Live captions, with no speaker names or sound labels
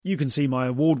You can see my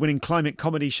award-winning climate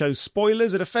comedy show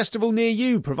Spoilers at a festival near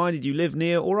you, provided you live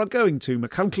near or are going to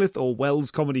Machynlleth or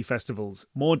Wells comedy festivals.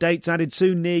 More dates added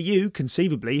soon near you.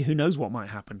 Conceivably, who knows what might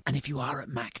happen. And if you are at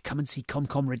Mac, come and see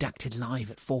ComCom Redacted live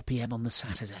at 4 p.m. on the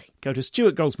Saturday. Go to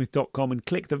stuartgoldsmith.com and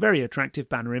click the very attractive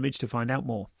banner image to find out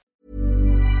more.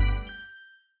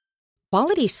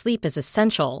 Quality sleep is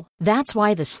essential. That's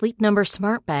why the Sleep Number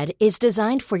Smart Bed is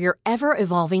designed for your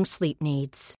ever-evolving sleep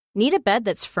needs. Need a bed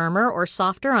that's firmer or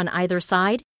softer on either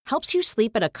side? Helps you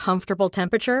sleep at a comfortable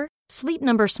temperature? Sleep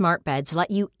Number Smart Beds let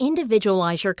you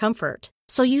individualize your comfort,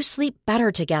 so you sleep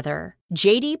better together.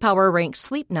 J.D. Power ranks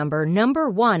Sleep Number number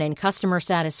 1 in customer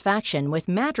satisfaction with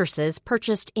mattresses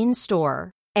purchased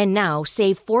in-store. And now,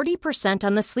 save 40%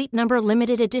 on the Sleep Number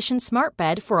Limited Edition Smart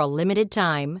Bed for a limited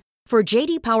time. For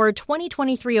J.D. Power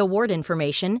 2023 award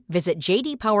information, visit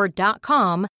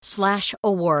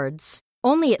jdpower.com/awards.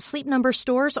 Only at Sleep Number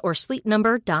stores or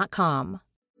sleepnumber.com.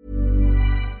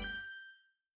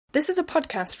 This is a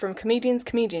podcast from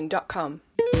comedianscomedian.com.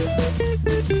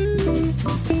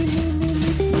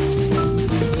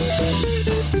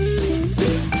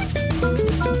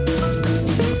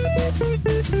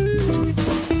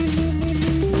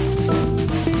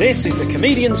 This is the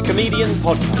Comedian's Comedian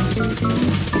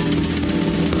podcast.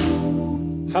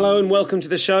 Hello and welcome to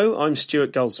the show. I'm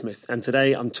Stuart Goldsmith, and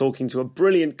today I'm talking to a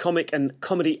brilliant comic and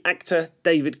comedy actor,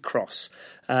 David Cross.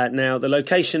 Now, the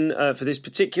location for this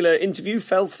particular interview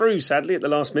fell through, sadly, at the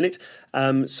last minute.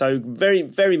 So very,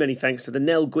 very many thanks to the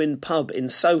Nell Gwyn pub in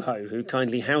Soho, who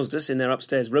kindly housed us in their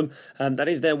upstairs room. That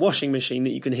is their washing machine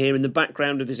that you can hear in the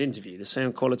background of this interview. The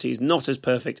sound quality is not as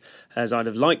perfect as I'd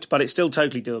have liked, but it's still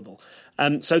totally doable.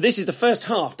 So this is the first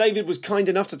half. David was kind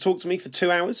enough to talk to me for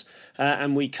 2 hours,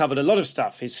 and we covered a lot of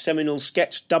stuff. His seminal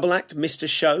sketch double act, Mr.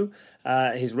 Show,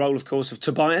 his role, of course, of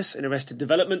Tobias in Arrested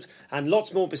Development, and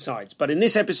lots more besides. But in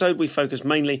this episode, we focus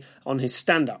mainly on his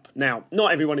stand-up. Now,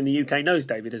 not everyone in the UK knows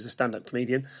David as a stand-up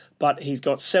comedian, but he's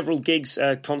got several gigs,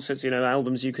 concerts,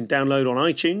 albums you can download on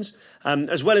iTunes,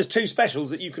 as well as 2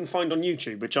 specials that you can find on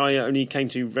YouTube, which I only came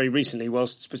to very recently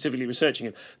whilst specifically researching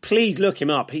him. Please look him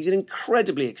up. He's an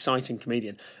incredibly exciting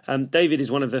comedian. David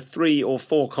is one of the 3 or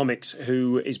 4 comics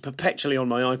who is perpetually on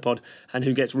my iPod and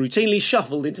who gets routinely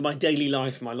shuffled into my daily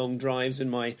life, my long drives and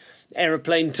my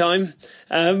aeroplane time.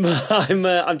 I'm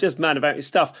just mad about his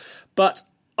stuff. But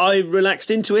I relaxed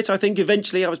into it. I think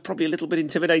eventually I was probably a little bit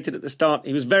intimidated at the start.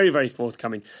 He was very, very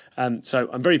forthcoming. So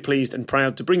I'm very pleased and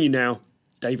proud to bring you now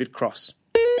David Cross.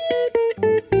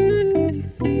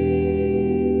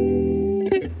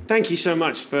 Thank you so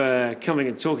much for coming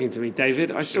and talking to me,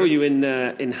 David. I saw you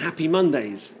in Happy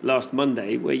Mondays last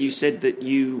Monday, where you said that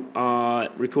you are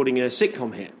recording a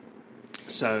sitcom here.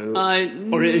 So,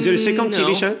 or is it a sitcom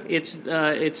TV show?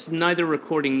 It's neither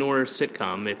recording nor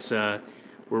sitcom. It's we're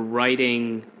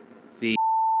writing the.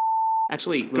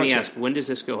 Actually, let me ask, when does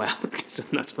this go out? Because I'm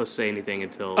not supposed to say anything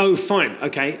until. Oh, fine,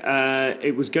 okay.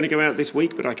 It was going to go out this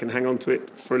week, but I can hang on to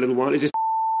it for a little while. Is this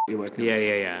you're working on?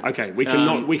 Yeah. Okay, we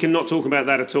cannot talk about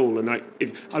that at all. And I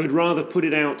would rather put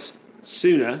it out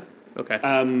sooner. Okay.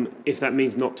 If that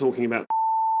means not talking about,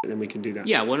 then we can do that.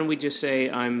 Yeah. Why don't we just say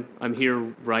I'm here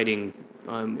writing.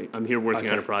 I'm here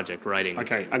working on a project, writing.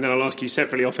 Okay, and then I'll ask you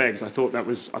separately off eggs. I thought it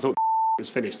was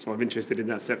finished, so I'm interested in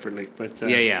that separately. But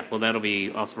yeah. Well, that'll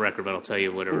be off the record, but I'll tell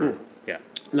you whatever. Yeah.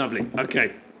 Lovely.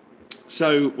 Okay,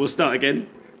 so we'll start again.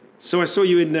 So I saw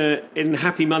you in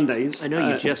Happy Mondays. I know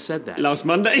you just said that last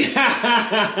Monday.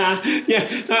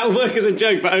 Yeah, that'll work as a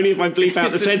joke, but only if I bleep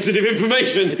out the sensitive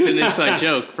information. It's an inside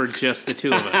joke for just the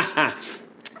 2 of us.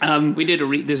 We did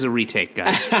this is a retake,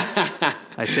 guys.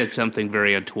 I said something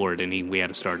very untoward, and we had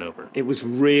to start over. It was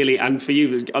really, and for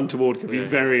you, untoward could be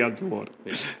very untoward.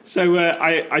 Yeah. So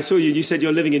I saw you. You said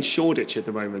you're living in Shoreditch at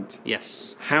the moment.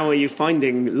 Yes. How are you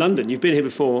finding London? You've been here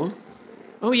before.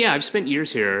 Oh yeah, I've spent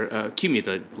years here,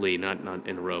 cumulatively, not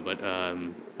in a row, but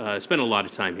spent a lot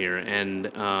of time here,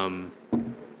 and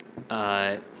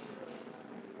I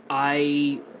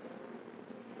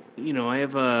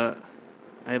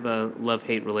have a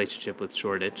love-hate relationship with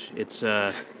Shoreditch. It's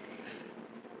I'm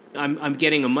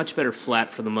getting a much better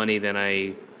flat for the money than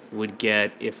I would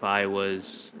get if I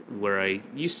was where I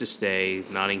used to stay,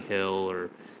 Notting Hill or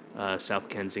South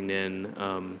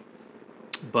Kensington.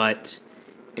 But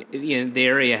the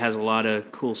area has a lot of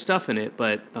cool stuff in it.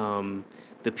 But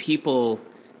the people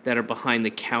that are behind the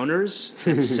counters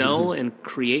that sell and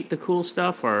create the cool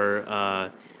stuff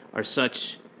are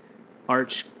such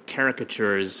arch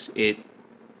caricatures.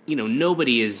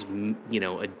 Nobody is,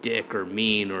 a dick or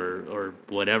mean or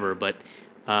whatever, but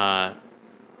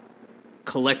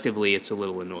collectively it's a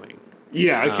little annoying.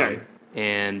 Yeah, okay.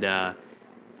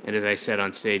 And as I said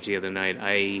on stage the other night,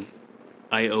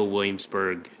 I owe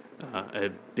Williamsburg a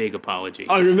big apology.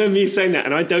 I remember you saying that,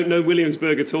 and I don't know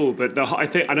Williamsburg at all, but I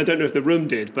think, and I don't know if the room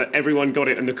did, but everyone got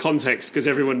it in the context because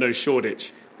everyone knows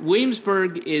Shoreditch.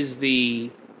 Williamsburg is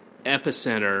the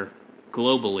epicenter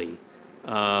globally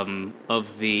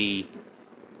of the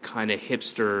kind of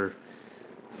hipster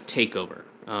takeover.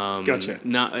 Gotcha.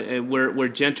 Not where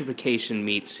gentrification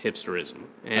meets hipsterism,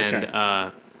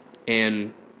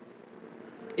 and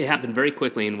it happened very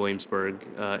quickly in Williamsburg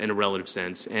in a relative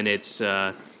sense, and it's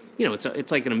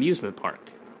it's like an amusement park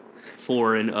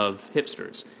for and of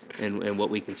hipsters and what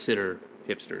we consider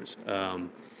hipsters,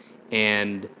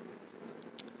 and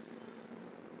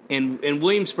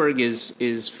Williamsburg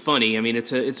is funny. I mean,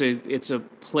 it's a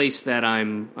place that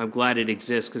I'm glad it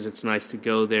exists because it's nice to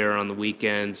go there on the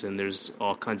weekends, and there's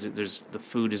all kinds of the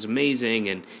food is amazing,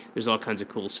 and there's all kinds of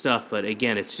cool stuff. But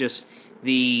again, it's just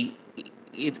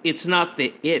it's not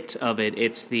the it of it.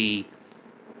 It's the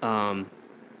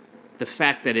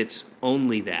fact that it's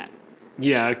only that.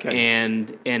 Yeah. Okay.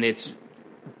 And it's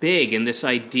big, and this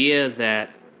idea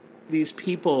that these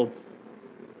people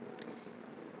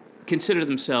consider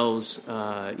themselves,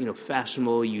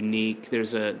 fashionable, unique.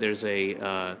 There's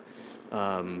a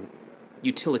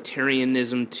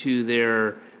utilitarianism to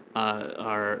their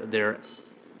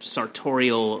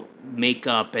sartorial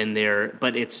makeup and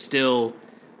but it's still,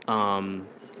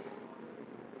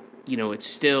 it's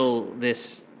still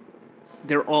this.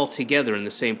 They're all together in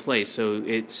the same place, so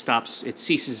it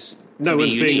ceases. No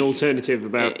one's being alternative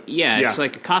about. It's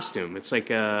like a costume. It's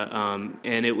like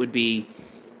and it would be.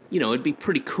 It'd be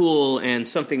pretty cool and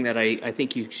something that I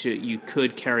think you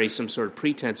could carry some sort of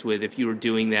pretense with if you were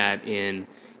doing that in,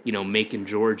 Macon,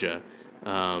 Georgia.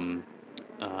 But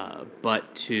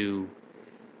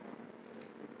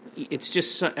it's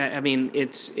just, I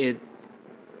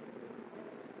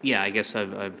guess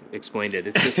I've explained it.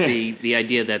 It's just the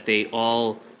idea that they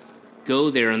all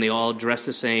go there and they all dress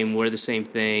the same, wear the same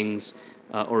things,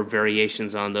 or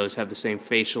variations on those, have the same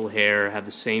facial hair, have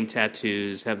the same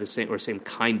tattoos, have the same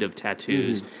kind of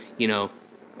tattoos.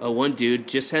 Mm-hmm. One dude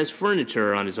just has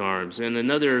furniture on his arms, and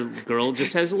another girl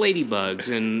just has ladybugs,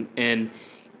 and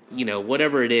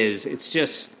whatever it is, it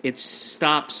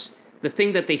stops. The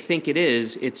thing that they think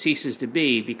it ceases to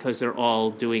be because they're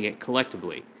all doing it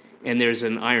collectively, and there's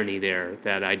an irony there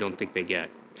that I don't think they get.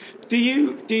 Do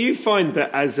you find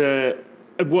that as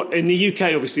in the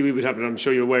UK, obviously, we would have, and I'm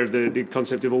sure you're aware of the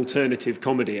concept of alternative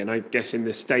comedy, and I guess in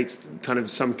the States, kind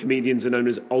of some comedians are known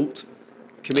as alt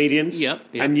comedians. Yep.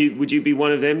 And would you be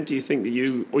one of them? Do you think that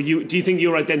do you think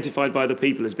you're identified by the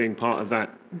people as being part of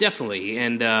that? Definitely,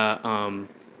 and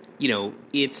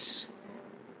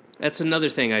that's another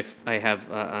thing I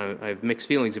have mixed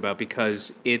feelings about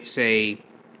because it's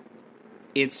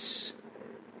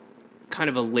kind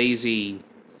of a lazy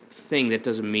thing that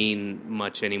doesn't mean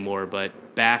much anymore, but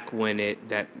back when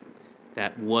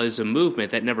that was a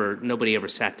movement that nobody ever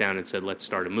sat down and said, let's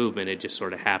start a movement. It just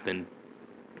sort of happened,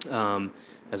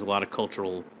 as a lot of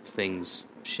cultural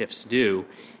shifts do.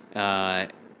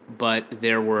 But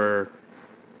there were,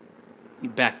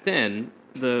 back then,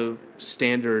 the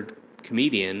standard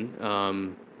comedian,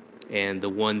 and the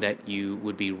one that you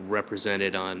would be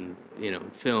represented on,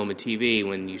 film and TV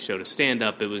when you showed a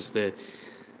stand-up, it was the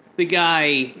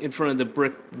guy in front of the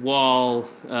brick wall,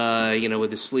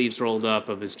 with his sleeves rolled up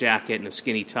of his jacket and a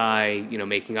skinny tie,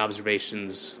 making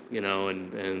observations,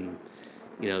 and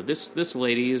this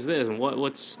lady is this, and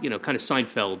what's kind of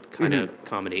Seinfeld kind of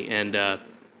comedy, and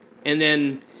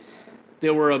then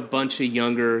there were a bunch of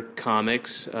younger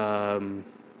comics,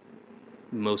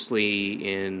 mostly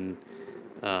in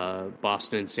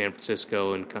Boston and San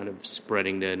Francisco, and kind of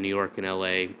spreading to New York and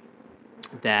LA,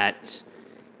 that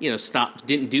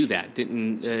didn't do that,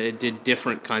 did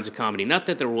different kinds of comedy. Not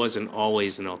that there wasn't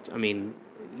always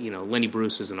Lenny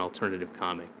Bruce is an alternative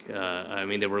comic.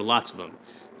 There were lots of them.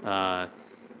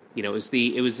 It was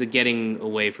the getting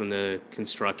away from the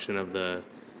construction of the,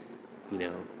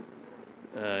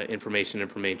 information,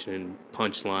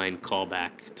 punchline,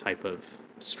 callback type of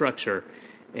structure,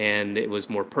 and it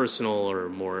was more personal or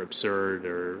more absurd,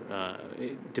 or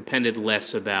it depended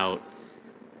less about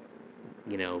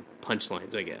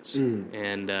punchlines, I guess.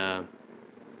 And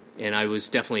I was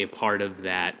definitely a part of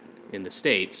that in the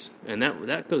States, and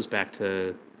that goes back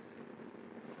to,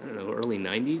 I don't know, early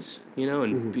 90s,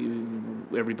 and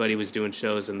everybody was doing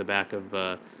shows in the back of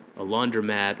a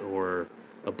laundromat or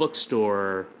a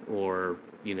bookstore or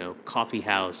coffee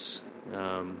house.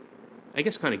 I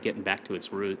guess kind of getting back to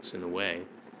its roots in a way.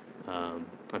 I'm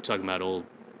talking about old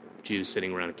Jews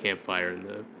sitting around a campfire in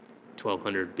the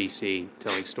 1200 BC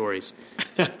telling stories.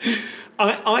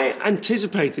 I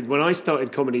anticipated when I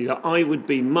started comedy that I would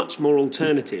be much more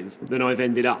alternative than I've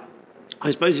ended up.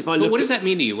 I suppose if I look. But what does that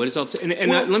mean to you? What is let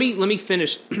me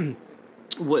finish.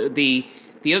 The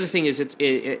other thing is it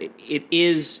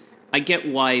is. I get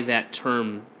why that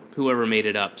term. Whoever made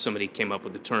it up, somebody came up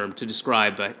with the term to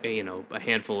describe a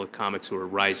handful of comics who were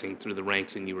rising through the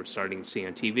ranks, and you were starting to see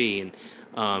on TV,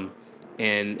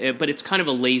 but it's kind of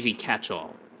a lazy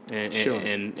catch-all,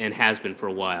 and has been for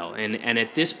a while, and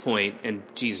at this point, and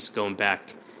Jesus, going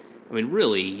back, I mean,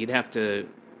 really, you'd have to.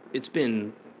 It's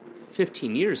been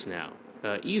 15 years now,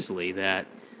 easily, that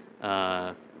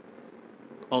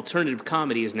alternative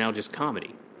comedy is now just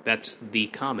comedy. That's the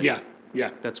comedy. Yeah.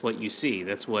 That's what you see.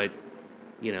 That's what.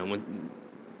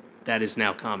 That is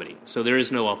now comedy. So there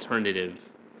is no alternative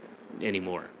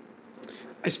anymore.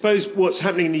 I suppose what's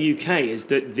happening in the UK is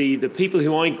that the people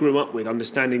who I grew up with,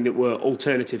 understanding that were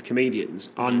alternative comedians,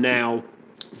 are now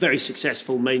very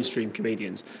successful mainstream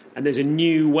comedians. And there's a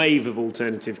new wave of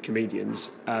alternative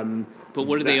comedians. But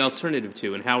what are they alternative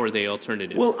to, and how are they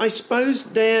alternative? Well, I suppose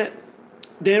they're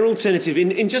alternative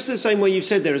in just the same way you've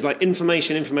said there is like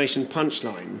information,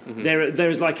 punchline. Mm-hmm.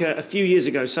 There's like a few years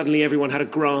ago, suddenly everyone had a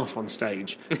graph on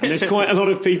stage. And there's quite a lot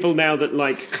of people now that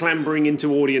like clambering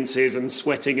into audiences and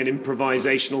sweating and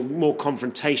improvisational, more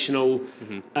confrontational.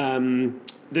 Mm-hmm.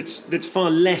 That's far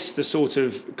less the sort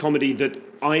of comedy that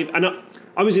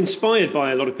I was inspired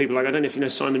by a lot of people. Like, I don't know if you know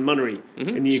Simon Munnery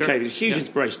in the UK. Sure. He was a huge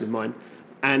inspiration of mine.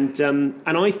 And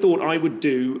I thought I would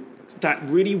do that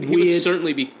really weird... He would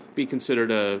certainly be considered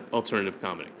a alternative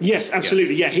comedy. Yes,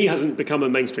 absolutely. Yeah, he hasn't become a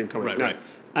mainstream comedy. Right.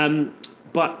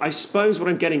 But I suppose what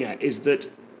I'm getting at is that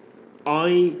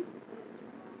I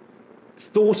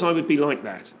thought I would be like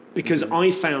that because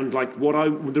I found like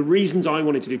the reasons I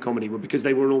wanted to do comedy were because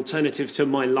they were an alternative to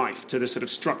my life, to the sort of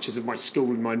structures of my school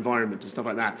and my environment and stuff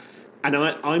like that. And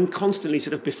I'm constantly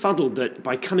sort of befuddled that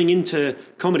by coming into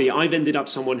comedy, I've ended up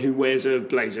someone who wears a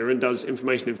blazer and does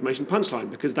information punchline,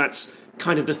 because that's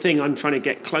kind of the thing I'm trying to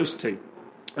get close to.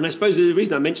 And I suppose the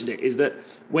reason I mentioned it is that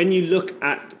when you look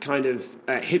at kind of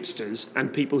hipsters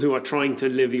and people who are trying to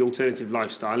live the alternative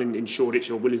lifestyle in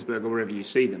Shoreditch or Williamsburg or wherever you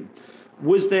see them,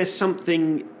 was there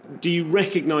something, do you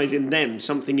recognise in them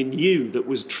something in you that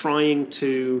was trying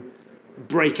to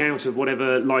break out of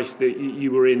whatever life that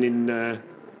you were in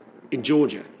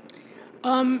Georgia?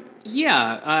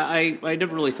 Yeah, I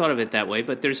never really thought of it that way,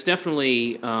 but there's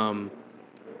definitely,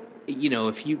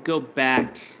 if you go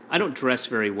back, I don't dress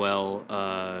very well.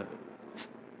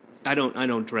 I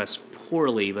don't dress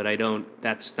poorly, but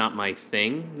that's not my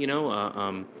thing, Do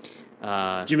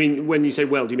you mean, when you say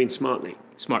well, do you mean smartly?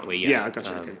 Smartly, yeah. Yeah, I got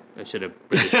you, okay. I should have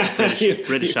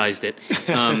Britishized it.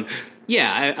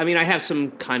 I have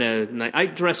some kind of, I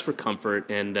dress for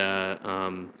comfort, and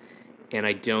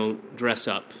I don't dress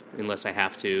up unless I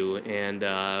have to. And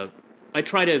I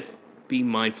try to be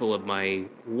mindful of my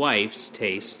wife's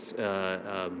tastes.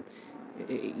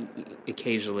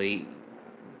 Occasionally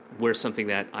wear something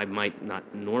that I might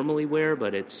not normally wear,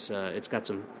 but it's got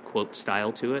some, quote,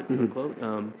 style to it,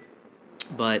 unquote.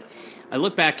 But I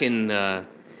look back in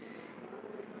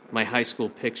my high school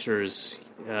pictures,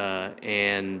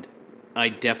 and I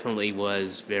definitely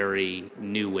was very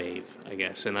new wave, I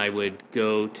guess. And I would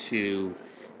go to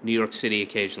New York City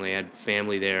occasionally. I had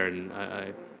family there, and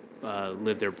I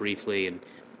lived there briefly. And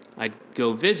I'd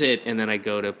go visit, and then I'd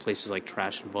go to places like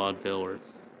Trash and Vaudeville or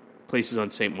places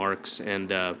on St. Mark's, and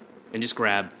just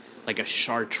grab like a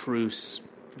chartreuse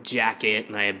jacket,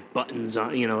 and I had buttons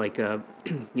on,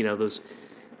 those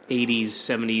 80s,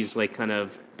 70s, like kind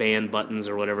of band buttons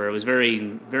or whatever. It was very,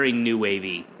 very new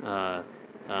wavy.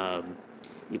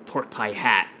 Pork pie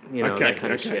hat, that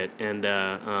kind of shit. And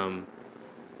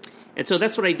so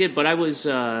that's what I did, but I was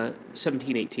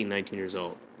 17, 18, 19 years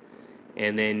old.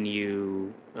 And then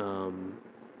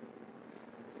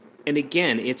and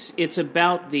again, it's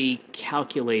about the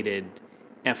calculated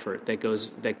effort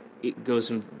that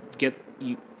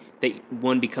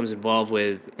one becomes involved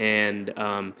with, and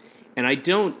I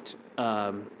don't,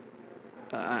 and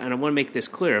I want to make this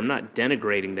clear, I'm not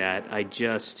denigrating that.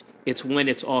 It's when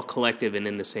it's all collective and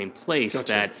in the same place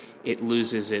that it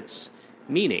loses its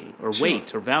meaning or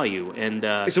weight or value. And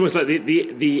it's almost like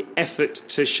the effort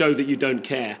to show that you don't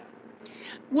care.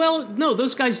 Well, no,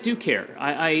 those guys do care.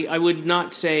 I would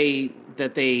not say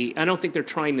that I don't think they're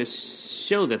trying to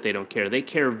show that they don't care. They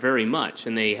care very much,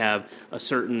 and they have a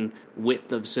certain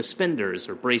width of suspenders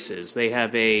or braces. They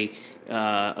have a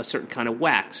certain kind of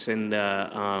wax and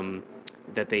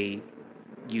that they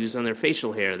use on their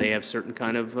facial hair. They have certain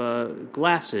kind of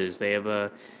glasses. They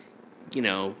have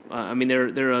I mean,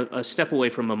 they're a step away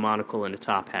from a monocle and a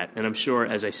top hat. And I'm sure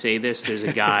as I say this, there's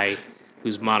a guy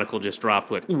whose monocle just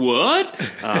dropped with, what?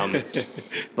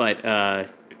 But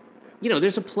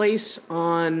there's a place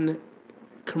on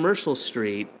Commercial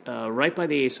Street, right by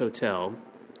the Ace Hotel,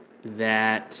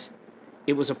 that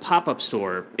it was a pop-up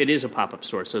store. It is a pop-up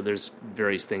store, so there's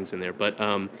various things in there. But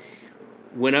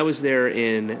when I was there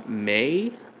in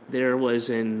May, there was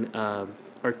an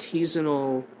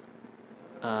artisanal,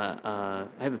 I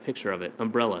have a picture of it,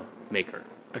 umbrella maker.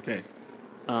 Okay.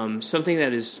 Something that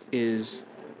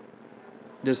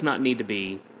does not need to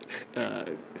be.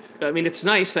 I mean, it's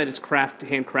nice that it's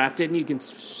handcrafted, and you can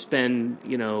spend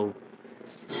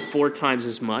 4 times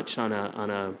as much on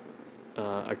a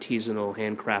artisanal,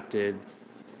 handcrafted,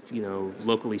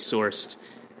 locally sourced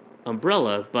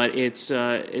umbrella. But it's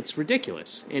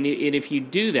ridiculous, and if you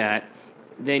do that,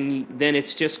 then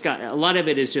it's just got a lot of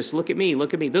it is just look at me.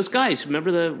 Those guys.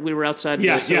 Remember we were outside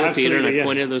the Silver Theater, and I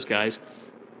pointed at those guys,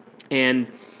 and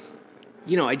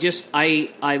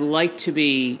I like to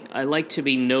be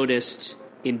noticed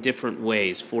in different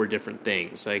ways for different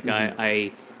things. Like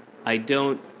I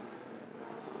don't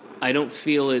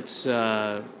feel it's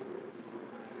I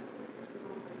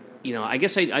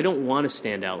guess I don't want to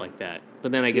stand out like that.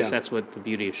 But then I guess that's what the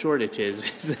beauty of Shoreditch is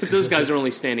that those guys are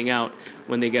only standing out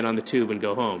when they get on the tube and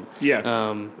go home.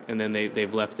 Yeah. And then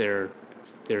they've left their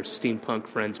steampunk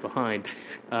friends behind.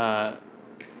 But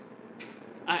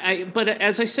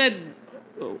as I said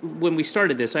when we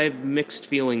started this, I have mixed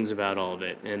feelings about all of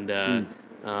it, and a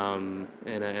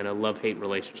love-hate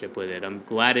relationship with it. I'm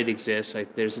glad it exists.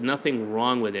 There's nothing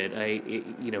wrong with it.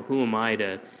 Who am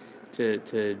I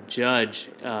to judge?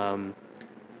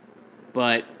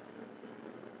 But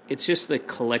it's just the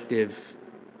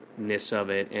collectiveness of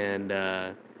it, and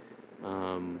I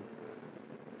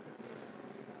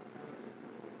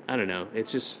don't know.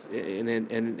 It's just and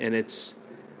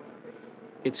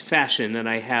it's fashion, and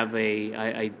I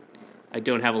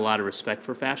don't have a lot of respect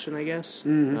for fashion, I guess.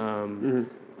 And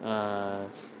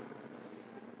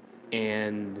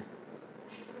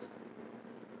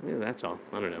that's all.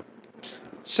 I don't know.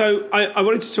 So I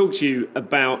wanted to talk to you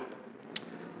about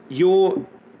your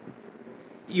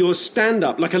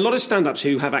stand-up. Like a lot of stand-ups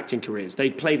who have acting careers, they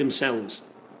play themselves.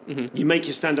 Mm-hmm. You make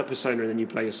your stand-up persona and then you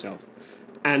play yourself.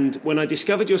 And when I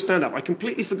discovered your stand-up, I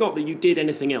completely forgot that you did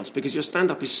anything else because your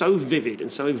stand-up is so vivid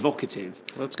and so evocative.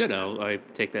 Well, that's good. I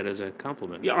take that as a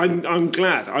compliment. Yeah, I'm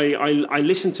glad. I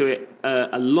listen to it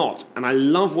a lot, and I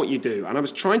love what you do. And I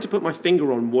was trying to put my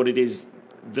finger on what it is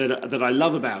that I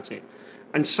love about it.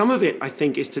 And some of it, I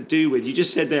think, is to do with, you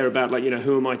just said there about,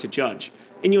 who am I to judge?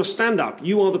 In your stand-up,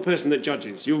 you are the person that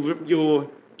judges. You're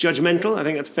judgmental, I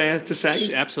think that's fair to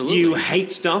say. Absolutely. You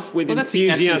hate stuff with enthusiasm.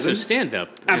 That's the essence of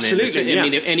stand-up. Absolutely, I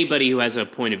mean, anybody who has a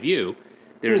point of view,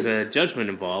 there's a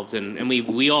judgment involved, and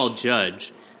we all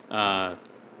judge. But,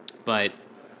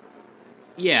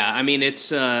 yeah, I mean,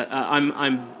 it's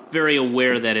I'm very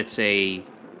aware that it's a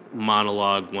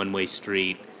monologue, one-way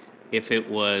street. If it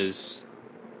was,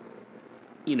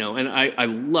 and I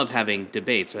love having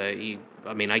debates. I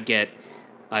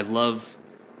love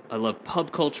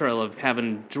pub culture. I love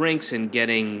having drinks and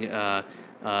getting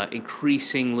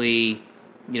increasingly,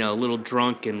 a little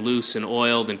drunk and loose and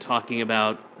oiled and talking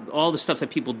about all the stuff that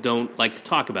people don't like to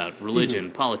talk about,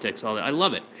 religion, politics, all that. I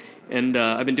love it. And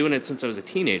I've been doing it since I was a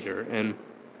teenager. And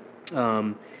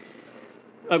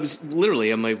I was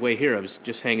literally, on my way here, I was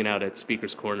just hanging out at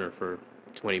Speaker's Corner for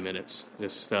 20 minutes,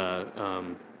 just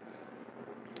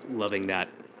loving that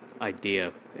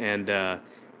idea and,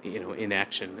 in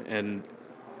action.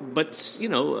 But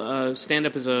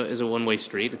stand-up is a one-way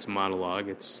street. It's a monologue.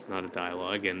 It's not a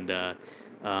dialogue, and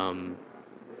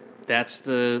that's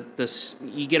the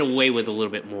you get away with a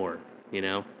little bit more.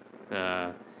 You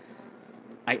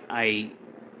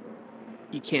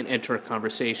can't enter a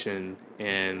conversation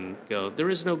and go, there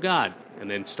is no God, and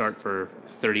then start for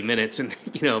 30 minutes, and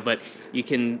but you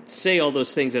can say all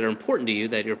those things that are important to you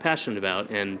that you're passionate about,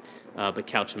 and but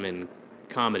couch them in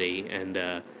comedy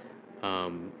and.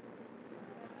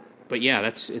 But yeah,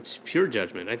 it's pure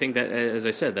judgment. I think that, as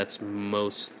I said, that's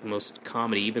most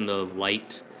comedy, even the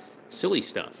light, silly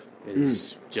stuff,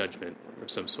 is judgment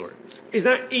of some sort. Is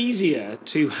that easier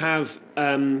to have?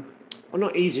 Well,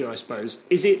 not easier, I suppose.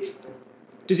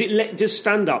 Does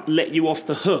stand-up let you off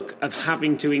the hook of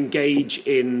having to engage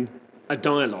in a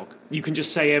dialogue? You can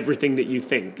just say everything that you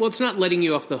think. Well, it's not letting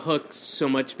you off the hook so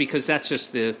much because that's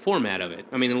just the format of it.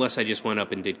 I mean, unless I just went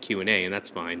up and did Q&A, and that's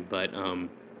fine. But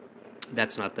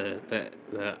that's not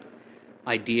the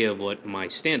idea of what my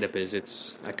stand-up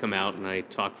is. I come out and I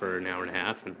talk for an hour and a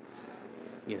half, and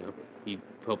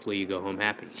hopefully you go home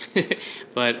happy.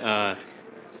 But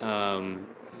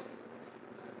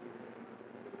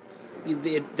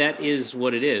that is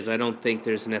what it is. I don't think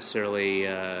there's necessarily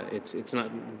it's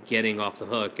not getting off the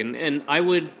hook, and I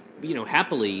would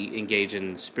happily engage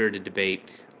in spirited debate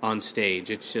on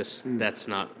stage. It's just that's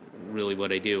not really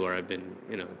what I do, or I've been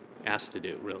asked to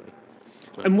do really.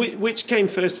 And which came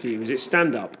first for you? Was it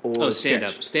stand up or stand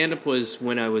sketch? up? Stand up was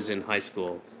when I was in high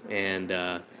school, and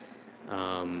a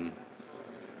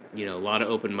lot of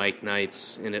open mic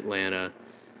nights in Atlanta,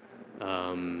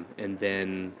 and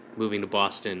then moving to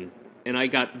Boston. And I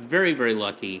got very, very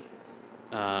lucky,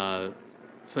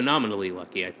 phenomenally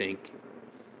lucky, I think.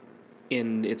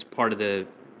 And it's part of the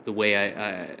way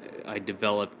I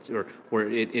developed, or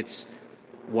it's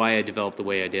why I developed the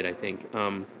way I did, I think.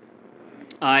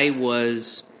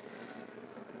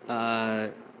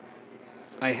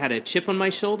 I had a chip on my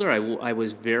shoulder. I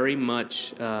was very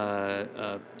much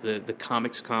the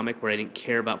comics comic, where I didn't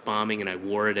care about bombing, and I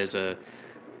wore it as a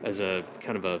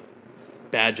kind of a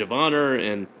badge of honor.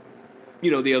 And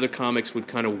the other comics would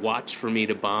kind of watch for me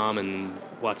to bomb and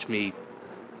watch me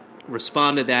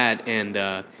respond to that. And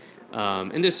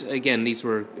this again, these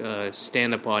were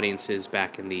stand-up audiences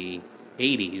back in the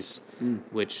 '80s,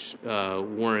 which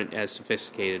weren't as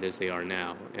sophisticated as they are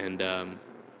now.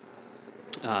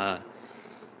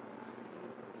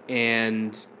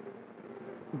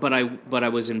 But I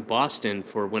was in Boston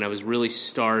for when I was really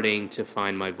starting to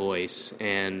find my voice,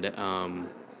 and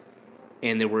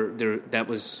that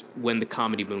was when the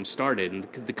comedy boom started, and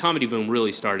the comedy boom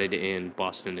really started in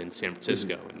Boston and San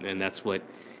Francisco, and that's what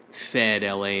fed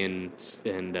LA and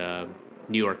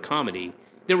New York comedy.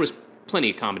 There was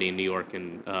plenty of comedy in New York,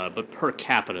 but per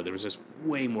capita there was just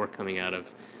way more coming out of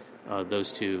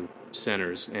those two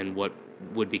centers and what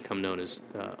would become known as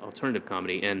alternative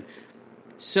comedy. And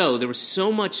so there was so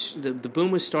much, the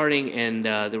boom was starting, and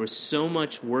there was so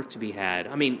much work to be had.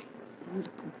 I mean,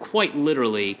 quite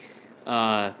literally,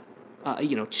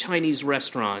 Chinese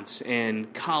restaurants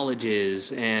and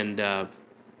colleges and,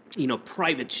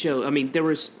 private shows. I mean,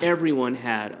 everyone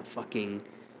had a fucking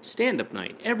stand-up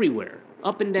night everywhere,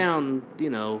 up and down,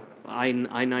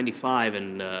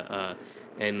 I-95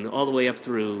 and all the way up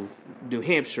through New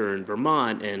Hampshire and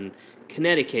Vermont and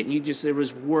Connecticut. And there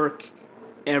was work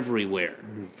everywhere.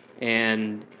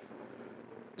 And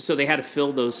so they had to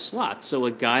fill those slots. So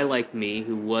a guy like me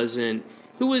who was, I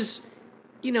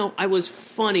was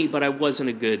funny, but I wasn't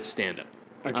a good stand-up.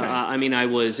 Okay. I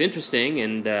was interesting,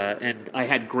 and I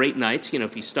had great nights.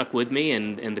 If you stuck with me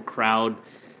and the crowd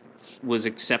was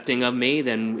accepting of me,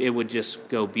 then it would just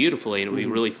go beautifully, and it would be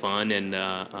really fun. And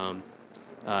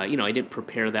I didn't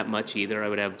prepare that much either. I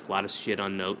would have a lot of shit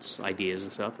on notes, ideas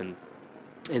and stuff, and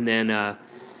then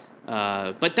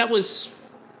but that was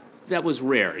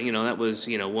rare. That was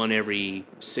one every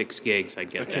 6 gigs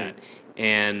I'd get that.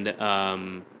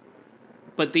 And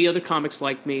but the other comics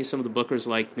liked me. Some of the bookers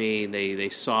liked me. They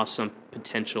saw some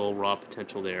raw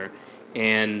potential there,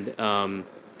 and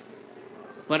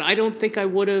but I don't think I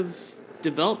would have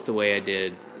developed the way I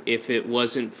did if it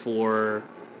wasn't for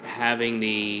having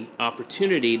the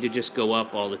opportunity to just go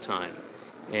up all the time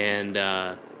and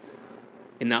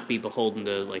not be beholden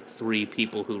to like 3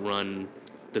 people who run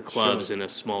the clubs in a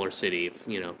smaller city.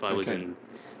 If I was in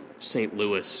St.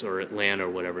 Louis or Atlanta or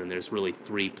whatever, and there's really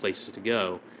 3 places to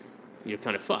go, you're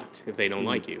kind of fucked if they don't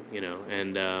like you,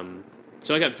 And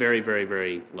so I got very, very,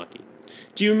 very lucky.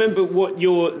 Do you remember what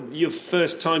your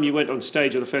first time you went on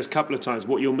stage, or the first couple of times,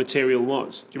 what your material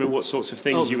was? Do you remember what sorts of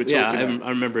things you were talking about? I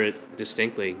remember it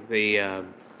distinctly. It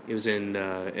was in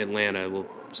Atlanta, a little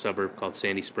suburb called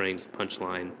Sandy Springs,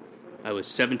 Punchline. I was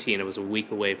 17. I was a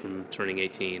week away from turning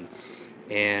 18.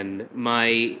 And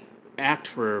my act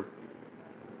and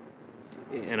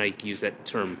I use that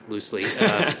term loosely,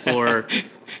 for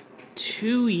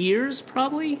 2 years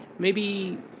probably,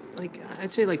 maybe...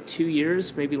 I'd say 2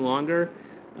 years, maybe longer,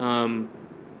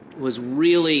 was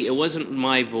really, it wasn't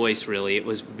my voice really. It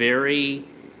was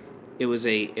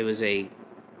a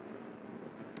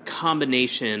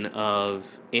combination of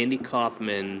Andy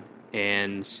Kaufman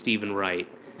and Stephen Wright.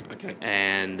 Okay.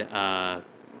 And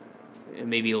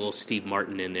maybe a little Steve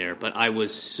Martin in there. But it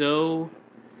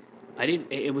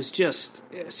was just,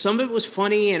 some of it was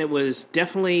funny, and it was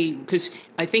definitely, because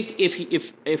I think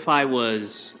if I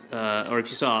was... or if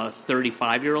you saw a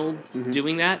 35-year-old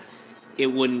doing that, it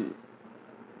wouldn't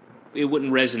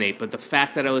resonate. But the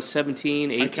fact that I was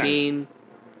 17, 18,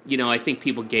 I think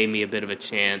people gave me a bit of a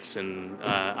chance, and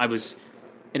I was,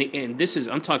 and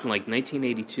I'm talking like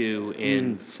 1982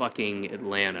 in fucking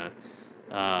Atlanta,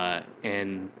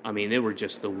 And I mean, they were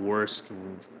just the worst,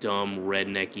 dumb,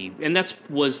 rednecky. And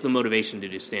was the motivation to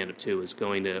do stand-up too, was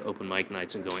going to open mic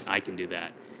nights and going, I can do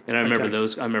that. And I remember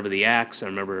those. I remember the acts. I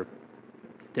remember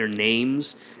their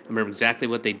names. I remember exactly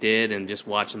what they did, and just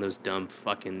watching those dumb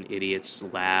fucking idiots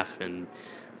laugh and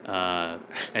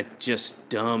at just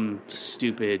dumb,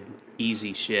 stupid,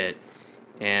 easy shit.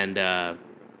 And I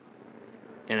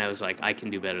was like, I can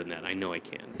do better than that. I know I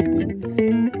can.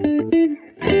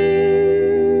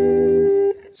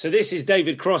 So this is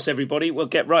David Cross, everybody. We'll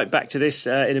get right back to this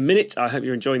in a minute. I hope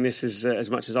you're enjoying this as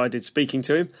much as I did speaking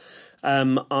to him.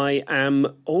 I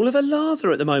am all of a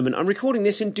lather at the moment. I'm recording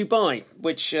this in Dubai,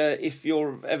 which if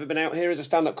you've ever been out here as a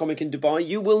stand-up comic in Dubai,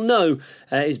 you will know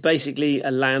is basically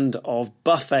a land of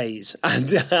buffets.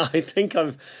 And I think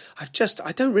I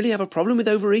don't really have a problem with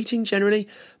overeating generally,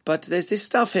 but there's this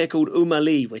stuff here called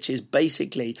umali, which is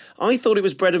basically, I thought it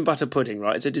was bread and butter pudding,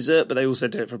 right? It's a dessert, but they also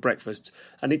do it for breakfast.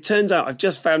 And it turns out, I've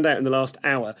just found out in the last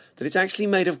hour, that it's actually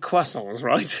made of croissants,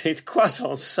 right? It's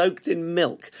croissants soaked in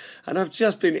milk. And I've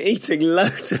just been eating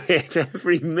loads of it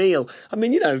every meal. I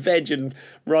mean, veg and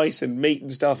rice and meat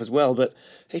and stuff as well, but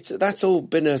that's all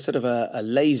been a sort of a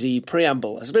lazy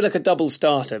preamble. It's a bit like a double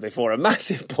starter before a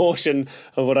massive portion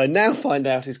of what I now find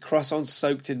out is croissants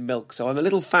soaked in milk. So I'm a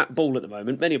little fat ball at the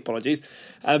moment. Many apologies.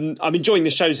 I'm enjoying the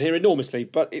shows here enormously,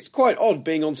 but it's quite odd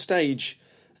being on stage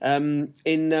in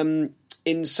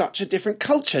such a different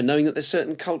culture, knowing that there's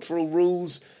certain cultural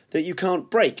rules that you can't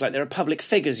break. Like, there are public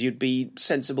figures you'd be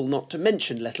sensible not to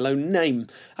mention, let alone name.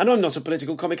 And I'm not a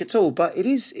political comic at all, but it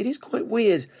is quite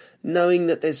weird knowing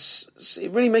that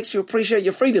it really makes you appreciate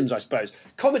your freedoms, I suppose.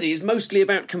 Comedy is mostly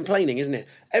about complaining, isn't it?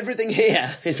 Everything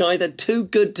here is either too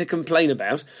good to complain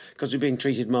about, because you're being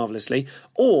treated marvellously,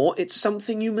 or it's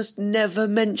something you must never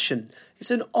mention.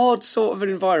 It's an odd sort of an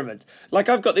environment. Like,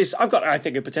 I've got, I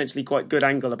think, a potentially quite good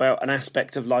angle about an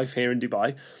aspect of life here in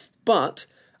Dubai, but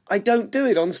I don't do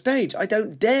it on stage. I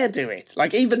don't dare do it.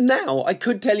 Like, even now, I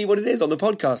could tell you what it is on the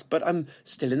podcast, but I'm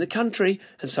still in the country,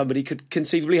 and somebody could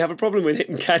conceivably have a problem with it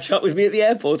and catch up with me at the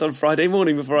airport on Friday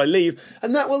morning before I leave,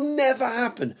 and that will never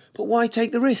happen. But why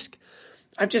take the risk?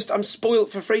 I'm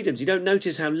spoilt for freedoms. You don't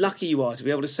notice how lucky you are to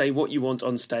be able to say what you want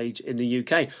on stage in the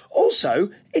UK.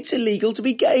 Also, it's illegal to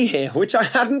be gay here, which I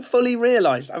hadn't fully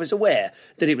realised. I was aware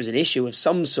that it was an issue of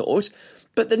some sort,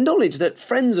 but the knowledge that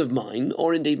friends of mine,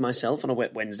 or indeed myself on a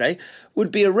wet Wednesday,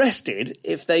 would be arrested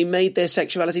if they made their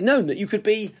sexuality known, that your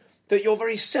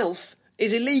very self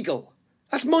is illegal.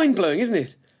 That's mind-blowing, isn't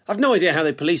it? I've no idea how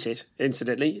they police it,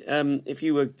 incidentally. If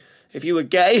you were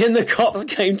gay and the cops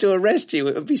came to arrest you,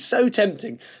 it would be so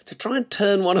tempting to try and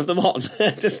turn one of them on,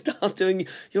 to start doing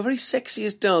your very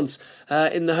sexiest dance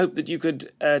in the hope that you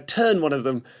could turn one of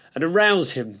them and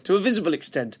arouse him to a visible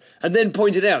extent, and then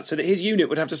point it out so that his unit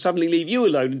would have to suddenly leave you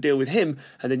alone and deal with him,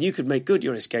 and then you could make good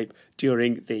your escape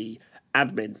during the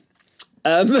admin.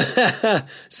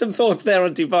 Some thoughts there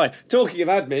on Dubai. Talking of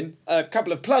admin, a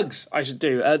couple of plugs I should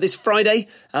do. This Friday,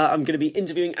 I'm going to be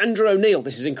interviewing Andrew O'Neill.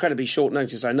 This is incredibly short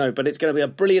notice, I know, but it's going to be a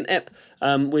brilliant ep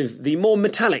with the more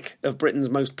metallic of Britain's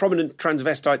most prominent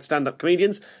transvestite stand-up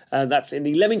comedians. That's in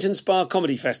the Leamington Spa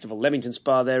Comedy Festival. Leamington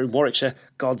Spa there in Warwickshire,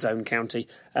 God's own county.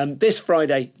 This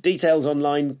Friday, details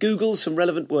online. Google some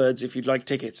relevant words if you'd like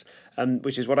tickets.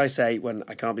 Which is what I say when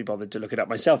I can't be bothered to look it up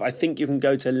myself. I think you can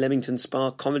go to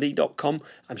leamingtonsparcomedy.com.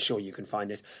 I'm sure you can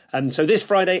find it. So this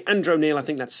Friday, Andrew O'Neill, I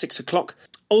think that's 6:00.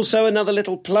 Also, another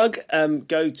little plug,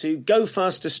 go to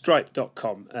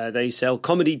gofasterstripe.com. They sell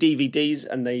comedy DVDs,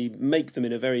 and they make them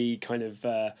in a very kind of...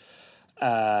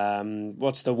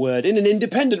 what's the word? In an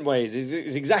independent way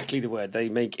is exactly the word. They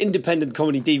make independent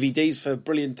comedy DVDs for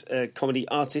brilliant comedy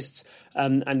artists,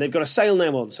 and they've got a sale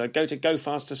now on, so go to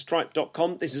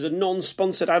gofasterstripe.com. This is a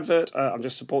non-sponsored advert. I'm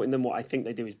just supporting them. What I think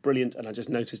they do is brilliant, and I just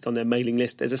noticed on their mailing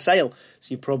list there's a sale,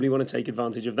 so you probably want to take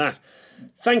advantage of that.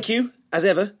 Thank you, as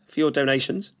ever, for your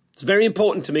donations. It's very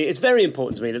important to me. It's very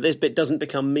important to me that this bit doesn't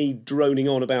become me droning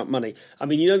on about money. I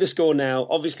mean, you know the score now.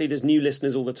 Obviously, there's new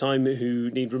listeners all the time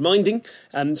who need reminding.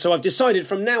 So I've decided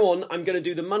from now on, I'm going to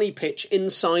do the money pitch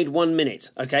inside 1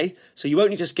 minute, okay? So you won't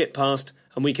need to skip past,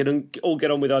 and we can all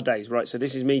get on with our days, right? So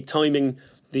this is me timing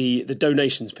the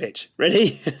donations pitch.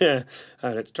 Ready?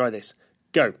 Let's try this.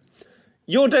 Go.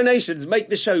 Your donations make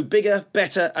the show bigger,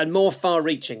 better, and more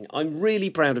far-reaching. I'm really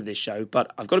proud of this show,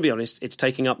 but I've got to be honest, it's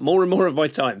taking up more and more of my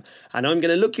time. And I'm going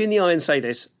to look you in the eye and say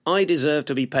this: I deserve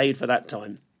to be paid for that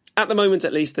time. At the moment,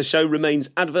 at least, the show remains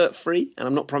advert-free, and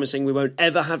I'm not promising we won't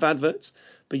ever have adverts,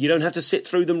 but you don't have to sit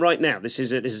through them right now. This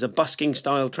is a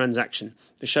busking-style transaction.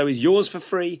 The show is yours for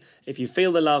free. If you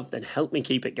feel the love, then help me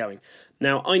keep it going.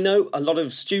 Now, I know a lot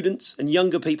of students and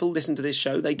younger people listen to this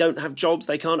show. They don't have jobs.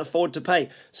 They can't afford to pay.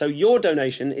 So your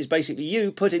donation is basically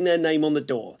you putting their name on the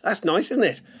door. That's nice, isn't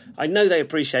it? I know they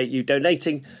appreciate you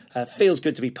donating. Feels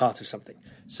good to be part of something.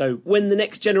 So when the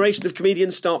next generation of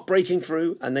comedians start breaking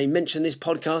through and they mention this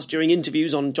podcast during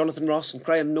interviews on Jonathan Ross and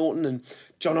Graham Norton and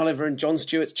John Oliver and Jon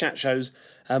Stewart's chat shows,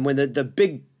 when the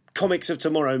big comics of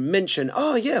tomorrow mention,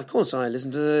 oh yeah, of course, I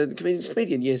listened to the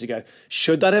Comedian years ago.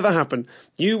 Should that ever happen,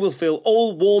 you will feel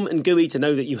all warm and gooey to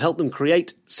know that you helped them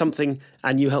create something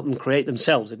and you helped them create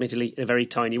themselves, admittedly in a very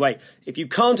tiny way. If you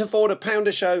can't afford £1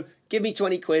 a show, give me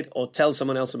 20 quid or tell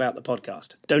someone else about the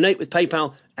podcast. Donate with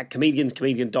PayPal at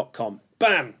comedianscomedian.com.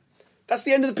 Bam! That's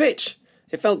the end of the pitch.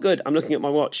 It felt good. I'm looking at my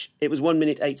watch. It was 1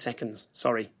 minute, 8 seconds.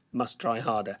 Sorry, must try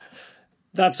harder.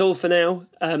 That's all for now.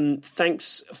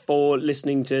 Thanks for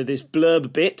listening to this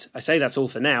blurb bit. I say that's all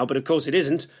for now, but of course it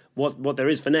isn't. What there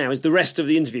is for now is the rest of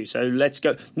the interview. So let's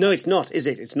go. No, it's not, is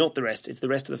it? It's not the rest. It's the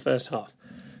rest of the first half.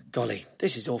 Golly,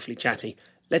 this is awfully chatty.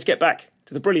 Let's get back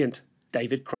to the brilliant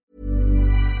David Cross.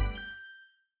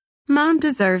 Mom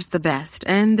deserves the best,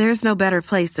 and there's no better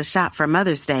place to shop for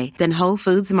Mother's Day than Whole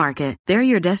Foods Market. They're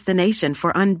your destination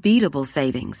for unbeatable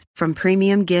savings, from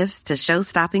premium gifts to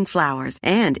show-stopping flowers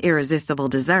and irresistible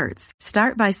desserts.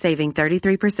 Start by saving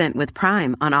 33% with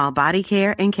Prime on all body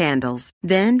care and candles.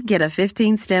 Then get a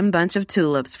 15-stem bunch of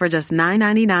tulips for just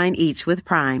 $9.99 each with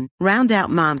Prime. Round out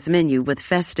Mom's menu with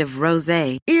festive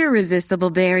rosé, irresistible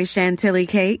berry chantilly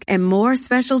cake, and more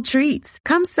special treats.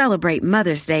 Come celebrate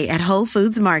Mother's Day at Whole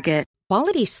Foods Market.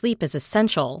 Quality sleep is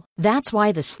essential. That's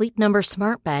why the Sleep Number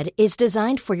Smart Bed is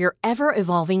designed for your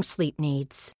ever-evolving sleep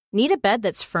needs. Need a bed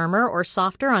that's firmer or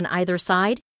softer on either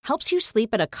side? Helps you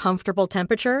sleep at a comfortable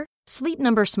temperature? Sleep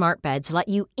Number Smart Beds let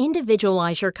you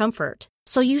individualize your comfort,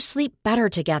 so you sleep better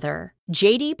together.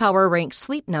 J.D. Power ranks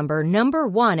Sleep Number number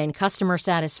 1 in customer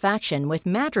satisfaction with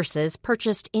mattresses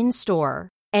purchased in-store.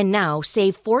 And now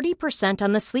save 40%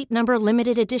 on the Sleep Number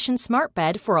Limited Edition Smart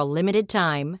Bed for a limited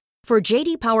time. For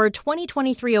J.D. Power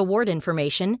 2023 award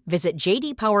information, visit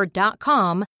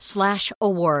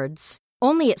jdpower.com/awards.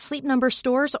 Only at Sleep Number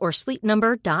stores or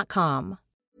sleepnumber.com.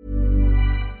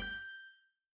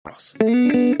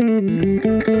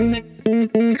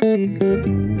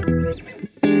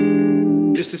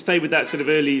 Just to stay with that sort of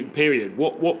early period,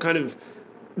 what kind of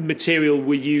material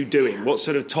were you doing? What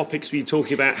sort of topics were you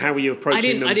talking about? How were you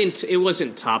approaching them? It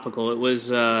wasn't topical. It was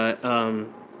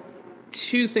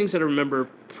two things that I remember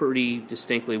pretty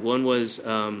distinctly. One was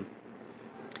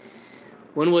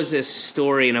this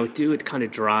story, and I would do it kind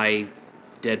of dry,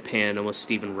 deadpan, almost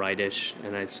Stephen Wright-ish,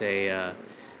 and I'd say,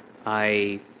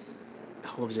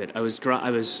 what was it? I was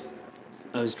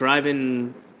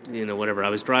driving, whatever. I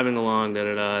was driving along,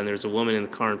 and there's a woman in the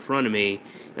car in front of me,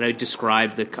 and I would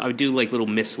I would do like little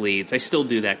misleads. I still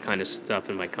do that kind of stuff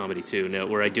in my comedy too,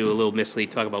 where I do a little mislead,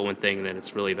 talk about one thing, and then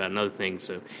it's really about another thing.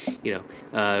 So,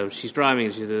 she's driving,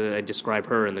 and I describe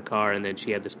her in the car, and then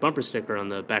she had this bumper sticker on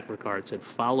the back of her car. It said,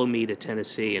 "Follow me to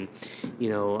Tennessee," and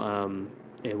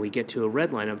and we get to a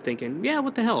red line. I'm thinking, yeah,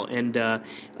 what the hell? And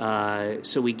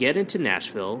so we get into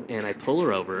Nashville, and I pull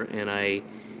her over, and I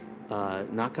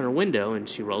knock on her window, and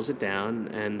she rolls it down,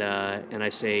 and I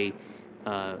say,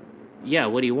 yeah,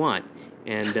 what do you want?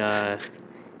 And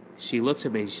she looks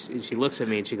at me,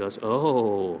 and she goes,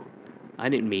 oh, I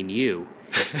didn't mean you.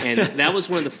 And that was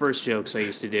one of the first jokes I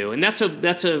used to do, and that's a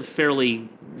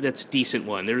decent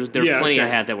one. There are plenty I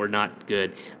had that were not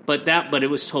good, but it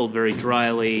was told very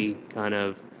dryly, kind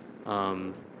of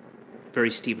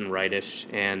very Stephen Wright-ish.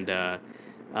 And I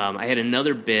had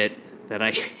another bit that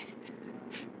I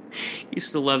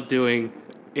used to love doing.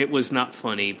 It was not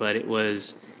funny, but it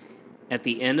was at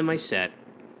the end of my set,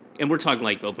 and we're talking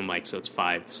like open mic, so it's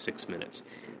 5-6 minutes.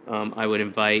 I would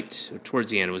invite,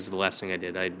 towards the end, it was the last thing I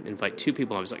did, I'd invite two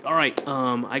people. I was like, all right,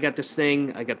 I got this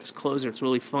thing, I got this closer, it's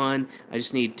really fun. I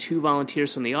just need 2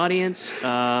 volunteers from the audience.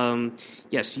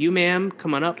 Yes, you, ma'am,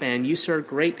 come on up, and you, sir,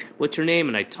 great. What's your name?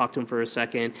 And I talked to him for a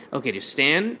second. Okay, just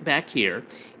stand back here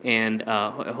and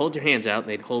hold your hands out.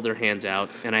 They'd hold their hands out,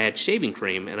 and I had shaving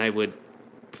cream, and I would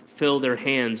fill their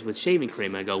hands with shaving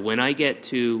cream. I go, when I get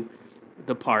to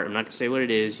the part, I'm not going to say what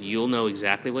it is, you'll know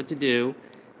exactly what to do.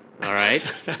 All right,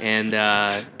 and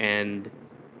I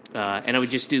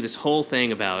would just do this whole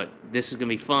thing about this is gonna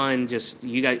be fun. Just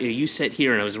you sit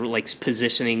here, and I was like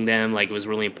positioning them like it was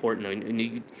really important.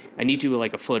 I need you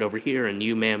like a foot over here, and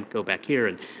you, ma'am, go back here,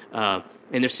 and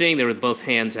they're sitting there with both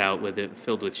hands out with it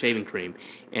filled with shaving cream,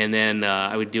 and then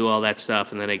I would do all that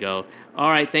stuff, and then I go, all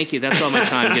right, thank you, that's all my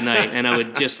time, good night, and I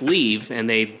would just leave, and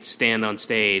they'd stand on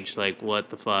stage like, what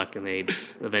the fuck, and they'd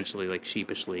eventually like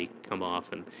sheepishly come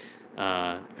off, and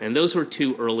those were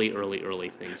two early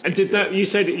things. And did that? You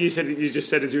just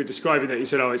said as you were describing that, you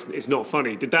said, "Oh, it's not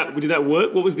funny." Did that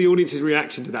work? What was the audience's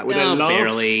reaction to that? Were they laughs?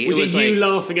 Barely. Was it you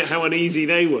laughing at how uneasy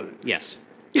they were? Yes.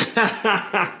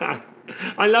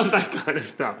 I love that kind of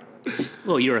stuff.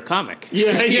 Well, you're a comic.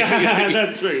 Yeah,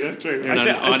 that's true. You're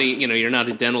not you're not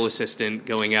a dental assistant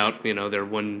going out. Their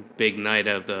one big night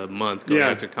of the month going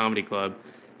out to a comedy club,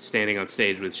 standing on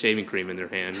stage with shaving cream in their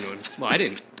hand. Going, well, I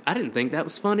didn't think that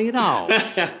was funny at all.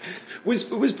 Was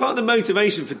part of the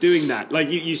motivation for doing that? Like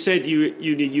you said,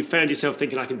 you found yourself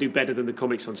thinking, I can do better than the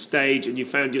comics on stage, and you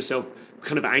found yourself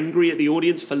kind of angry at the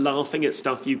audience for laughing at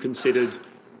stuff you considered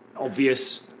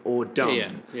obvious or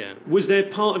dumb. Yeah. Was there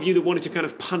part of you that wanted to kind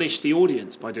of punish the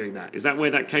audience by doing that? Is that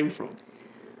where that came from?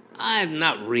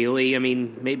 Not really. I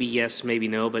mean, maybe yes, maybe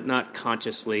no, but not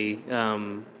consciously.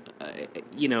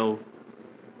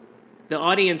 The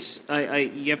audience,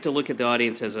 you have to look at the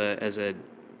audience as a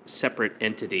separate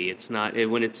entity. It's not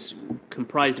when it's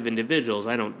comprised of individuals.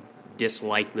 I don't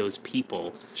dislike those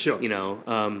people. Sure.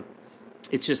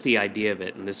 It's just the idea of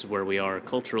it, and this is where we are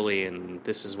culturally, and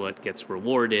this is what gets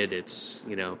rewarded. It's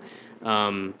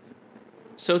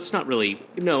so it's not really.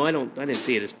 No, I didn't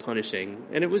see it as punishing,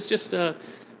 and it was just it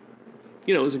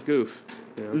was a goof.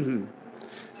 Mm-hmm.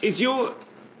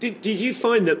 Did you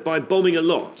find that by bombing a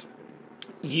lot,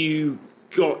 you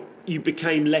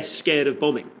became less scared of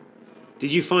bombing?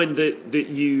 Did you find that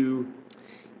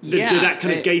that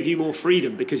kind of gave you more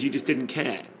freedom because you just didn't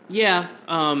care? Yeah,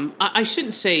 I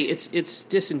shouldn't say it's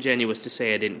disingenuous to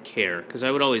say I didn't care, because I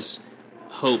would always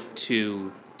hope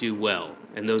to do well,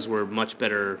 and those were much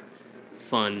better,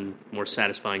 fun, more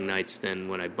satisfying nights than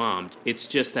when I bombed. It's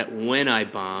just that when I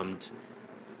bombed,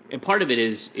 and part of it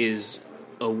is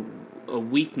a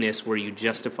weakness where you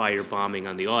justify your bombing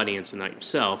on the audience and not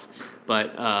yourself.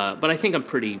 But I think I'm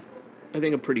pretty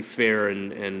fair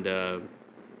and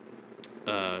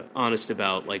honest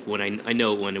about like when I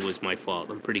know when it was my fault.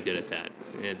 I'm pretty good at that.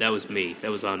 Yeah, that was me.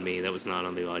 That was on me. That was not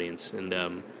on the audience.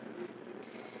 And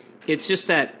it's just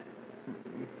that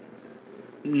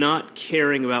not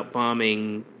caring about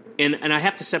bombing, and I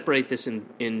have to separate this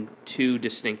in two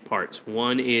distinct parts.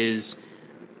 One is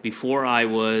before I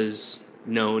was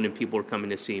known and people were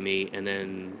coming to see me, and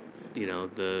then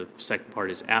the second part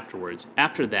is afterwards.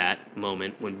 After that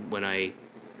moment when I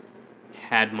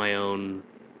had my own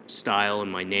style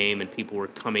and my name and people were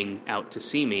coming out to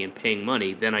see me and paying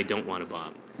money, then I don't want to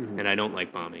bomb. Mm-hmm. And I don't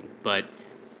like bombing. But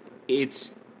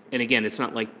it's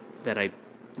not like that I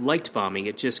liked bombing.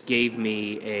 It just gave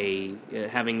me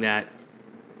having that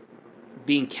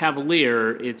being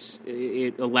cavalier,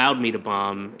 it allowed me to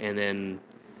bomb, and then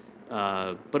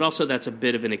but also that's a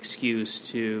bit of an excuse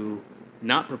to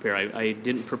not prepare. I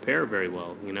didn't prepare very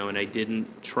well, and I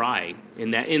didn't try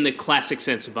in the classic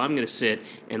sense of I'm going to sit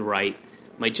and write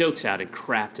my jokes out and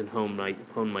craft and hone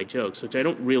my jokes, which I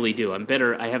don't really do. I'm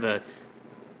better.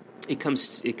 It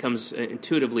comes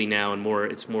intuitively now,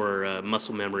 and it's more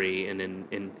muscle memory and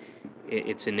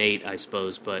it's innate, I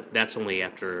suppose. But that's only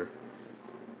after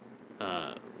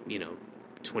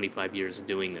 25 years of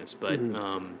doing this. But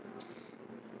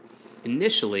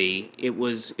initially, it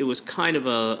was kind of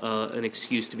an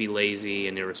excuse to be lazy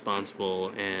and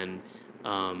irresponsible, and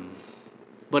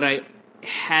but I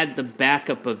had the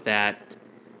backup of that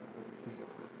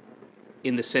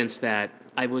in the sense that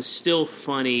I was still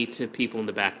funny to people in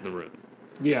the back of the room.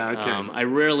 Yeah, okay. I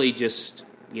rarely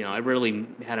I rarely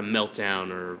had a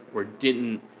meltdown or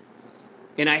didn't,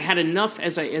 and I had enough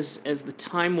as the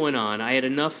time went on. I had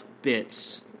enough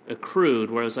bits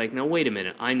accrued where I was like, no, wait a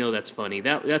minute, I know that's funny.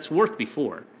 That's worked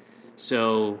before,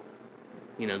 so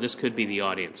this could be the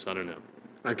audience. I don't know.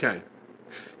 Okay,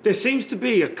 there seems to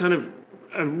be a kind of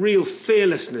a real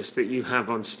fearlessness that you have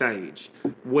on stage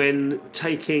when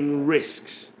taking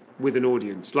risks with an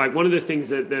audience. Like one of the things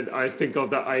that I think of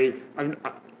that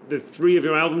the 3 of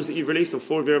your albums that you've released, or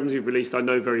 4 of your albums you've released, I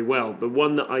know very well. The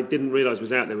one that I didn't realise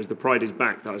was out there was The Pride Is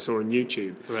Back that I saw on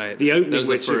YouTube. Right. The opening, that was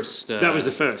the first. That was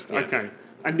the first. Yeah. Okay.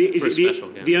 And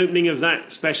the opening of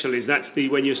that special that's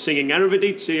when you're singing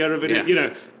Arrivederci,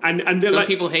 Arrivederci, and some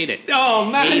people hate it. Oh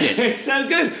man, hate it. It's so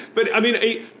good. But I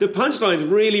mean, the punchline is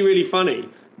really, really funny.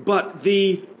 But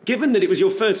given that it was your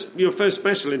first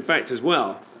special, in fact, as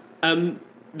well,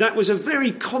 that was a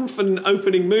very confident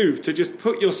opening move to just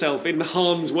put yourself in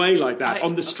harm's way like that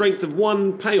on the strength of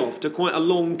one payoff to quite a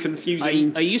long,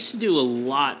 confusing... I used to do a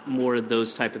lot more of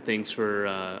those type of things for...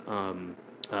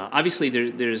 obviously,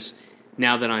 there's...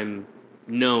 Now that I'm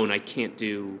known, I can't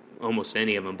do almost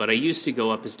any of them, but I used to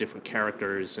go up as different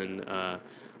characters and...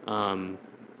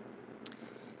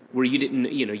 where you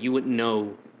didn't... you wouldn't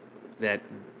know that...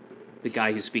 the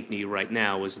guy who's speaking to you right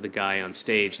now was the guy on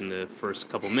stage in the first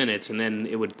couple minutes, and then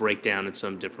it would break down in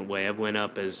some different way. I went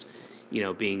up as,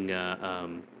 being a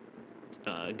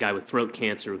guy with throat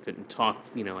cancer who couldn't talk.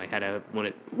 I had one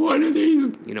of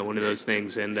these, one of those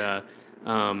things. And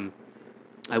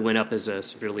I went up as a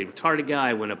severely retarded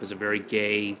guy. I went up as a very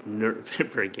gay,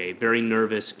 very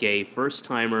nervous gay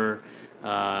first-timer.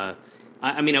 I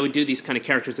would do these kind of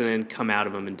characters and then come out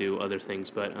of them and do other things,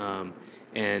 but...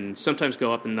 and sometimes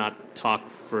go up and not talk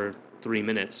for 3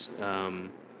 minutes,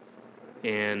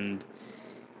 and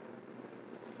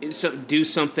so do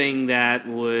something that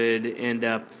would end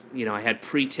up, I had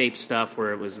pre-tape stuff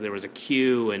where there was a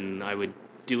cue, and I would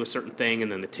do a certain thing, and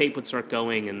then the tape would start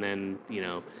going, and then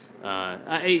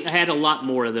I had a lot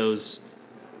more of those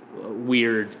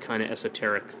weird kind of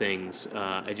esoteric things.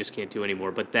 I just can't do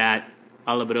anymore. But that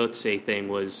Alabrozzi thing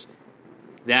was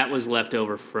left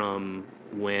over from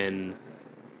when.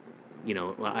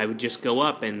 I would just go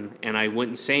up and I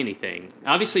wouldn't say anything.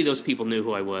 Obviously, those people knew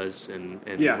who I was and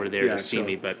were there to see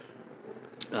me. But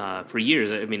for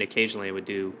years, occasionally I would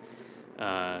do.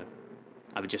 I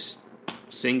would just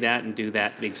sing that and do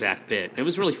that exact bit. It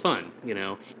was really fun,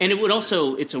 And it would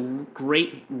also. It's a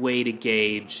great way to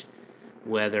gauge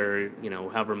whether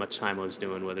however much time I was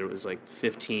doing, whether it was like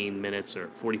 15 minutes or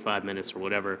 45 minutes or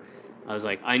whatever. I was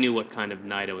like, I knew what kind of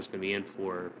night I was going to be in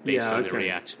for based on the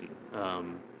reaction.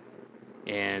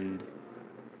 And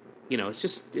it's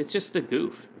just a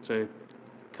goof. It's a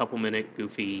couple-minute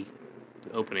goofy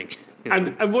opening.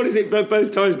 And what is it both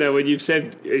times now when you've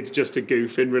said it's just a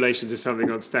goof in relation to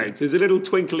something on stage? There's a little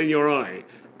twinkle in your eye.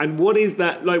 And what is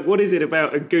that like? What is it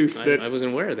about a goof that I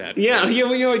wasn't aware of that? Yeah,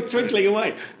 you're twinkling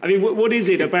away. What is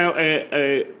it about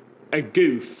a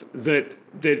goof that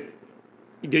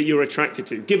you're attracted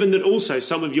to, given that also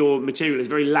some of your material is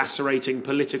very lacerating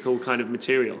political kind of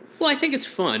material? Well, I think it's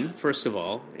fun, first of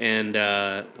all, and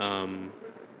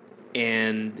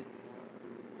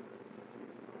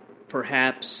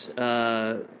perhaps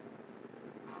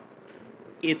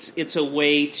it's a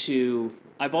way to.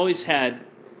 I've always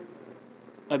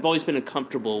been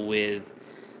uncomfortable with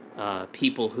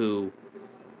people who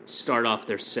start off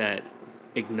their set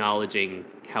acknowledging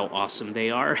how awesome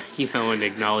they are, and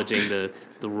acknowledging the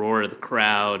roar of the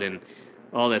crowd and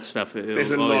all that stuff. There's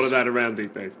a lot of that around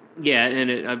these days. Yeah, and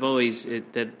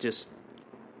that just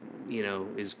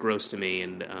is gross to me,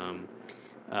 and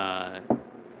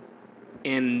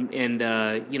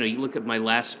you look at my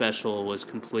last special was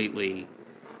completely,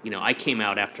 I came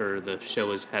out after the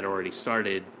show had already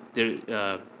started. Did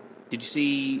you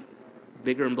see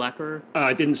Bigger and Blacker?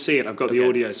 I didn't see it. I've got the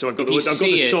audio, so I've got the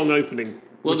song opening.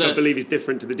 Well, which I believe is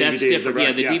different to the DVD. That's different.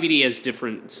 Yeah, the DVD has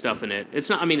different stuff in it. It's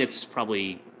not. It's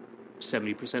probably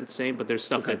 70% the same, but there's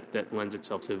stuff that lends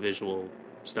itself to visual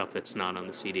stuff that's not on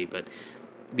the CD. But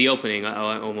the opening,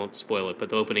 I won't spoil it, but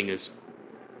the opening is,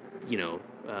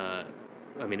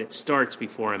 it starts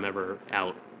before I'm ever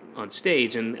out on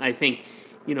stage, and I think,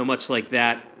 much like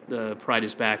that, the Pride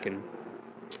is Back, and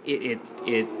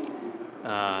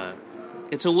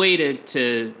it's a way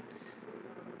to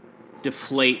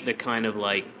deflate the kind of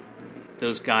like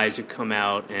those guys who come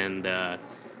out and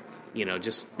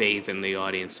just bathe in the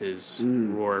audience's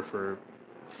roar for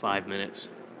 5 minutes.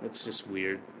 It's just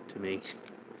weird to me.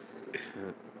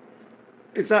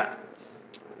 Is that?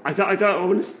 I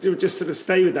want to just sort of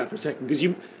stay with that for a second, because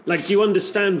do you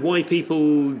understand why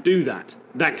people do that?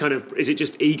 That kind of, is it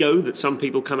just ego that some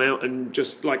people come out and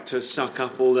just like to suck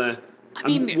up all their?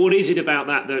 What is it about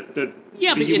that?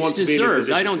 Yeah, but you it's want to deserved.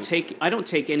 Be in a I don't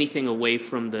take anything away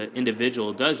from the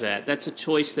individual who does that. That's a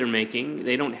choice they're making.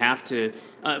 They don't have to,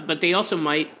 but they also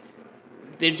might.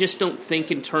 They just don't think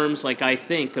in terms like I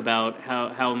think about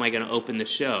how am I going to open the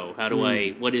show? How do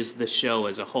what is the show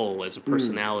as a whole, as a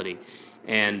personality?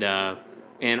 And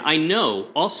I know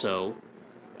also,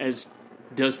 as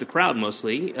does the crowd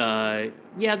mostly,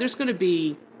 there's going to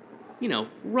be,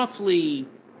 roughly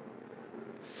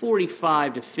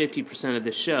 45 to 50% of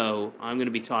the show, I'm going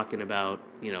to be talking about,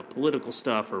 political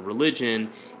stuff or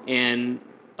religion. And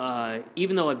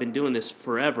even though I've been doing this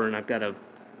forever and I've got a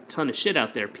ton of shit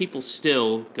out there, people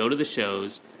still go to the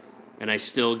shows, and I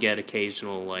still get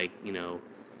occasional,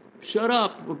 shut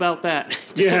up about that.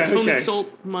 Don't insult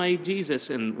my Jesus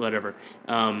and whatever.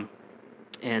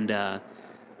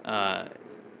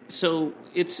 So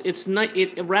it's not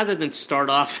rather than start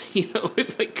off,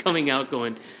 with like coming out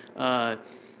going,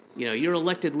 your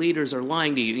elected leaders are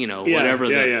lying to you, whatever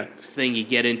the thing you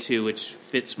get into, which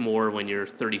fits more when you're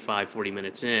 35, 40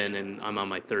 minutes in, and I'm on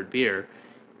my third beer.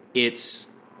 It's,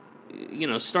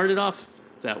 started off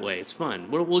that way. It's fun.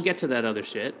 We'll get to that other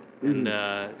shit,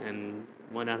 and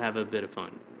why not have a bit of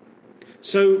fun?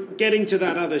 So, getting to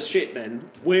that other shit, then,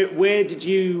 where did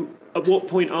you? At what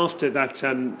point after that,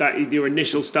 that your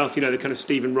initial stuff, the kind of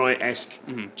Stephen Wright-esque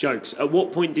jokes? At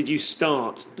what point did you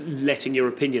start letting your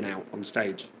opinion out on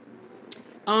stage?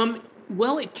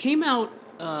 Well, it came out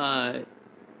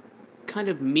kind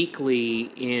of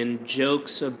meekly in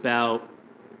jokes about.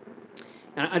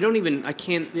 I remember.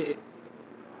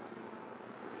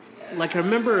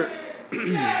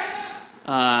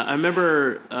 I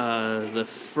remember the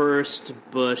first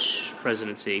Bush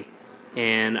presidency,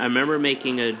 and I remember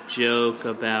making a joke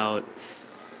about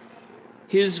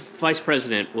his vice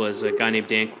president was a guy named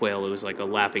Dan Quayle, who was like a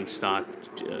laughingstock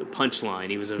punchline.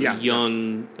 He was a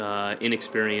young,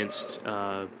 inexperienced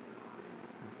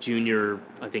junior,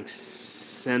 I think,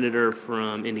 senator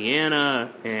from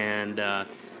Indiana, and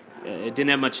didn't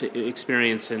have much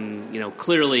experience, and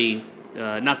clearly,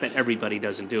 not that everybody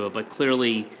doesn't do it, but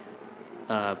clearly.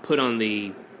 Put on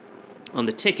the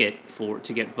ticket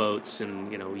to get votes,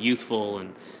 and youthful,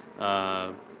 and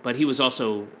but he was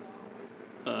also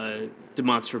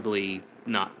demonstrably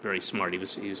not very smart. He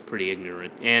was pretty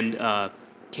ignorant, and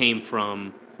came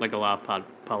from, like a lot of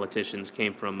politicians,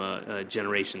 came from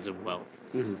generations of wealth,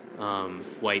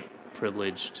 white,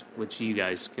 privileged, which you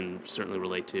guys can certainly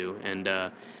relate to, and.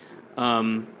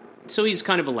 So he's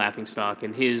kind of a laughingstock,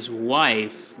 and his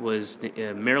wife was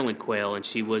Marilyn Quayle, and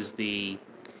she was the,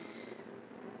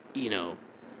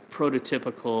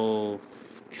 prototypical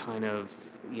kind of,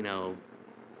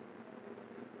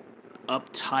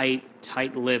 uptight,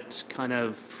 tight-lipped, kind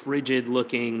of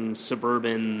frigid-looking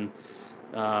suburban,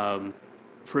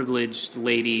 privileged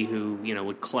lady who,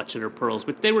 would clutch at her pearls.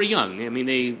 But they were young. I mean,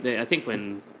 they I think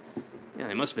when,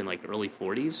 they must have been like early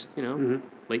 40s,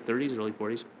 late 30s, early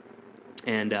 40s.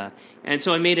 And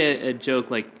so I made a joke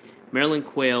like Marilyn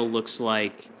Quayle looks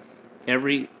like I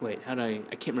can't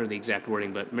remember the exact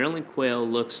wording, but Marilyn Quayle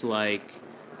looks like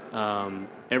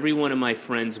every one of my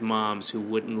friends' moms who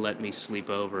wouldn't let me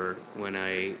sleep over when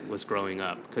I was growing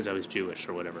up because I was Jewish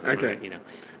or whatever. Okay.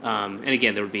 And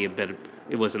again, there would be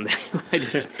it wasn't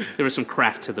that, there was some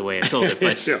craft to the way I told it.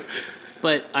 But, sure.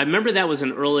 But I remember that was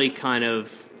an early kind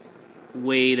of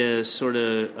way to sort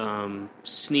of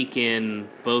sneak in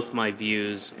both my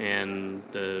views and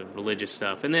the religious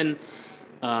stuff. And then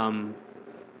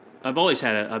I've always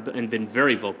I've been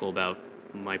very vocal about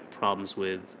my problems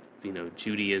with,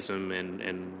 Judaism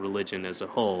and religion as a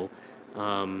whole.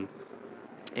 And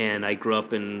I grew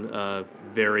up in a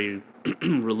very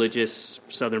religious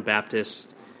Southern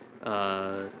Baptist,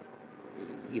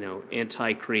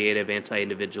 anti-creative,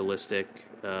 anti-individualistic,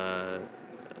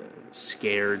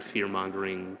 scared,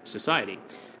 fear-mongering society,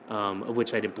 of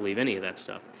which I didn't believe any of that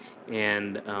stuff,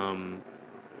 and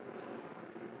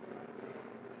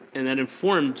that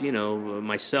informed,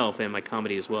 myself and my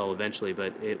comedy as well eventually.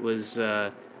 But it was,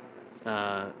 it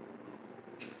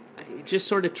just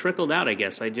sort of trickled out, I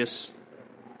guess. I just,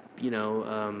 I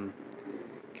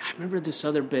remember this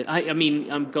other bit. I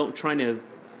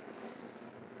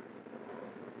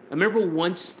remember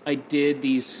once I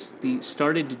did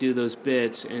started to do those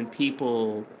bits, and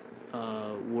people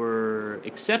were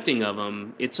accepting of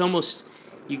them. It's almost,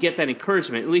 you get that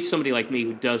encouragement, at least somebody like me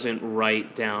who doesn't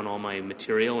write down all my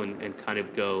material and kind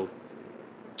of go,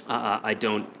 I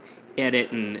don't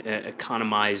edit and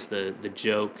economize the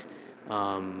joke,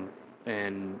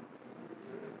 and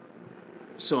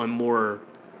so I'm more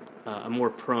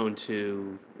prone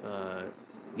to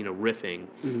riffing,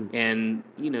 and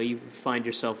you find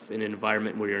yourself in an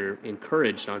environment where you're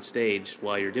encouraged on stage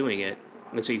while you're doing it,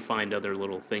 and so you find other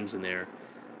little things in there.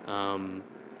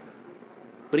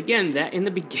 But again, that in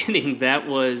the beginning,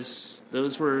 those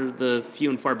were the few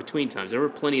and far between times. There were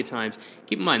plenty of times.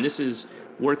 Keep in mind, this is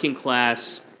working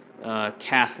class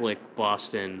Catholic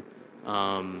Boston,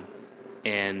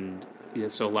 and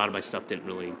so a lot of my stuff didn't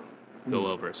really go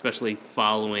over, especially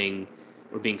following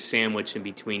or being sandwiched in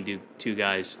between two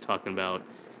guys talking about,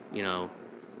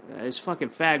 this fucking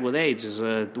fag with AIDS is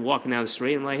walking down the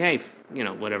street. I'm like, hey,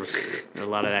 whatever. A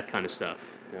lot of that kind of stuff.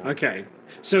 Yeah. Okay.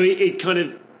 So it kind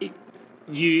of,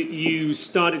 you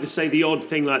started to say the odd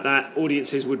thing like that,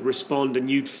 audiences would respond, and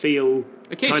you'd feel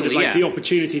kind of like the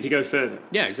opportunity to go further.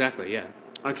 Yeah, exactly, yeah.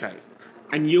 Okay.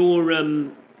 And your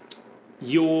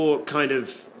kind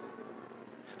of,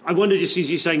 I wonder, just as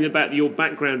you're saying about your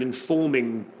background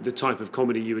informing the type of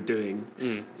comedy you were doing,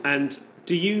 and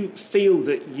do you feel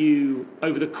that you,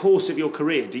 over the course of your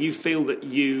career, do you feel that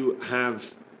you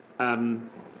have,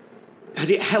 has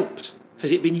it helped?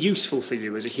 Has it been useful for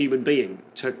you as a human being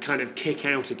to kind of kick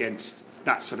out against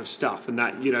that sort of stuff and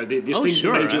that, you know, the things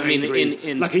that made you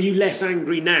angry? Like, are you less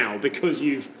angry now because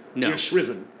you're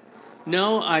shriven?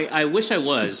 No, I wish I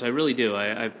was. I really do.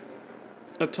 I've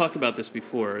talked about this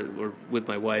before, or with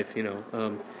my wife, you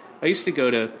know. I used to go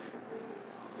to,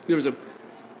 there was a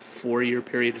 4-year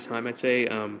period of time, I'd say,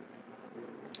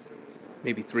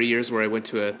 maybe 3 years, where I went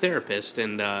to a therapist,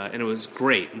 and it was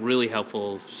great, really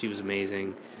helpful. She was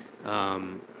amazing.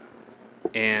 But,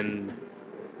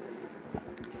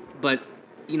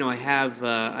 you know,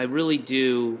 I really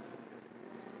do,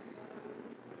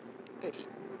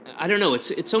 I don't know,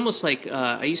 it's almost like,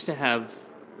 I used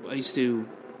to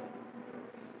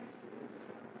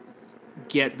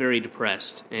get very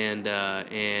depressed, and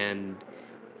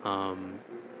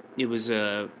it was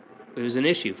an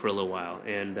issue for a little while,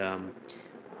 and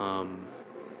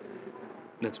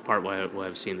that's part why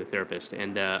I've seen the therapist,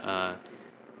 and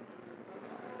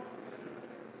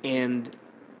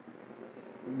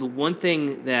the one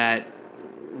thing that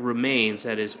remains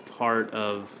that is part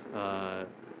of, I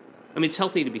mean, it's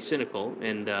healthy to be cynical,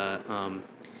 and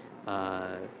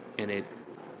it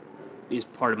is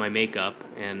part of my makeup,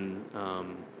 and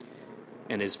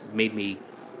has made me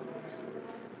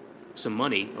some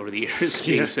money over the years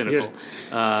being cynical.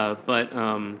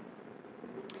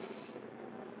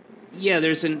 Yeah.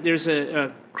 There's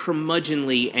a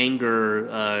curmudgeonly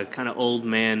anger, kind of old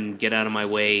man, get out of my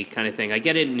way kind of thing. I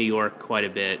get it in New York quite a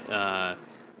bit,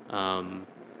 and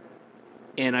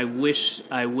I wish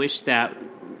that,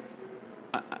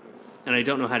 and I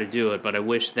don't know how to do it, but I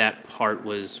wish that part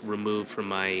was removed from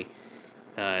my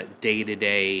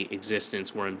day-to-day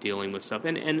existence where I'm dealing with stuff.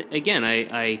 And again,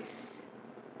 I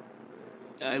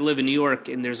live in New York,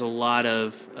 and there's a lot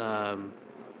of,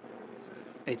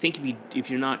 I think if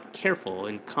you're not careful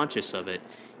and conscious of it,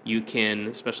 you can,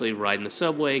 especially riding the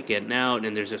subway, getting out,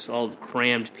 and there's just all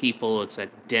crammed people. It's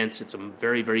it's a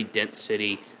very, very dense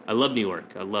city. I love New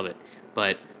York. I love it.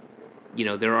 But, you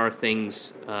know, there are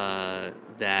things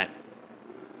that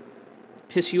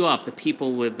piss you off. The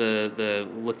people with the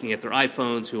looking at their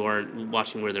iPhones who aren't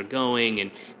watching where they're going,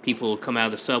 and people who come out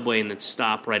of the subway and then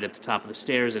stop right at the top of the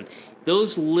stairs, and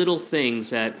those little things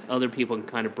that other people can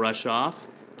kind of brush off.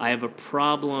 I have a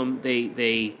problem.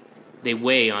 They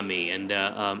weigh on me, and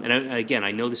again,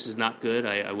 I know this is not good.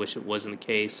 I wish it wasn't the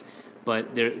case,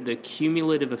 but the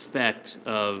cumulative effect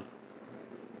of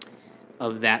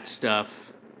that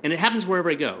stuff, and it happens wherever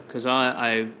I go, because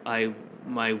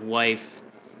my wife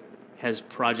has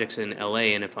projects in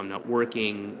LA, and if I'm not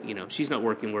working, you know, she's not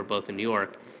working. We're both in New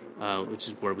York, which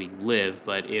is where we live.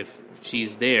 But if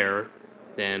she's there,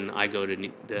 then I go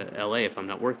to LA if I'm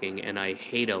not working, and I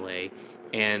hate LA.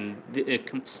 And a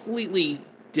completely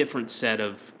different set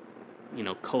of, you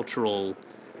know, cultural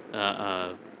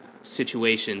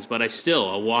situations, but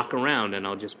I'll walk around and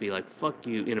I'll just be like, fuck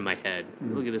you, into my head.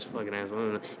 Look at this fucking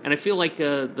asshole. And I feel like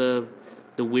the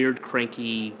weird,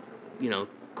 cranky, you know,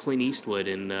 Clint Eastwood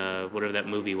in whatever that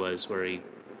movie was where he,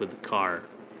 with the car,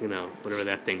 you know, whatever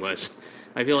that thing was.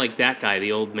 I feel like that guy,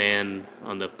 the old man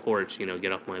on the porch, you know,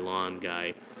 get off my lawn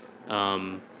guy.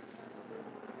 And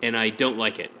I don't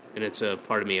like it. And it's a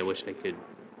part of me I wish I could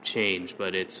change,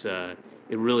 but it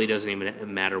really doesn't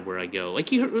even matter where I go.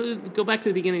 Like, you go back to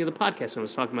the beginning of the podcast, and I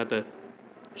was talking about the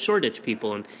Shoreditch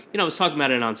people, and, you know, I was talking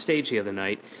about it on stage the other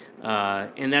night,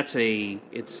 and it's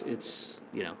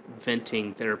you know,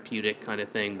 venting, therapeutic kind of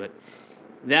thing, but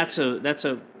that's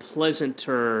a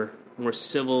pleasanter, more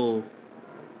civil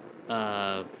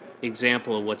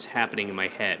example of what's happening in my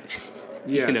head.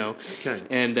 Yeah. You know, okay.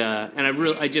 And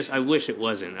I wish it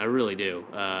wasn't. I really do.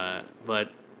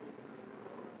 But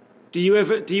do you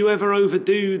ever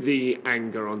overdo the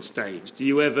anger on stage? Do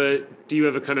you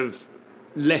ever kind of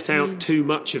let out too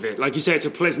much of it? Like you say, it's a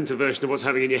pleasanter version of what's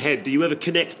happening in your head. Do you ever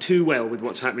connect too well with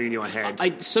what's happening in your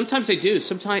head? Sometimes I do.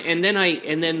 Sometimes, and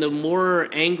then the more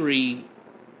angry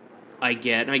I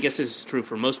get, and I guess this is true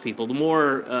for most people, the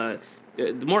more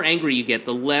angry you get,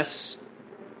 the less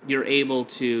you're able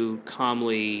to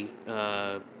calmly,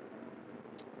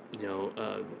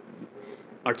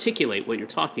 articulate what you're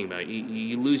talking about.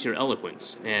 You lose your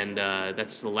eloquence, and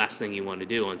that's the last thing you want to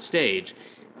do on stage.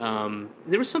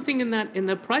 There was something in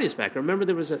the Pride is Back. I remember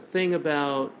there was a thing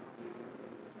about,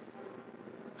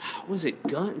 was it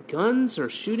guns or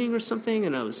shooting or something?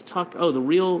 And I was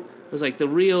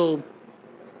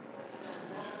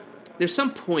there's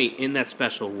some point in that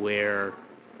special where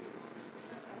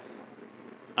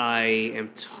I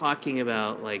am talking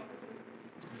about like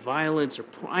violence or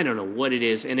I don't know what it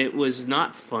is, and it was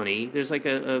not funny. There's like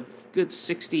a good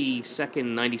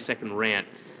 60-second, 90-second rant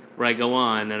where I go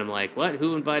on and I'm like, what?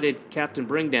 Who invited Captain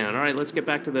Bringdown? All right, let's get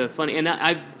back to the funny. And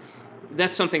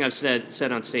that's something I've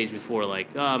said on stage before, like,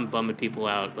 oh, I'm bumming people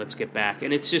out, let's get back.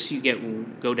 And it's just you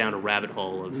go down a rabbit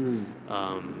hole of,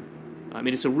 I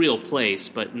mean, it's a real place,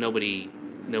 but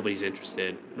nobody's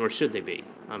interested, nor should they be.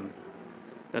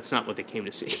 That's not what they came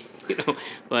to see, you know.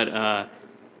 But,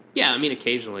 yeah, I mean,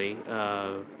 occasionally.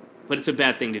 But it's a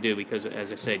bad thing to do because,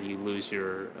 as I said, you lose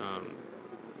your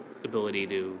ability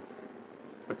to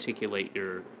articulate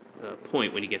your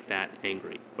point when you get that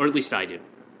angry. Or at least I do,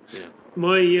 you know.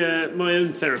 My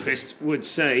own therapist would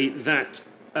say that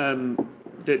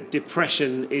that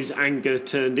depression is anger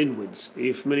turned inwards. Are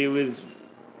you familiar with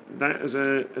that as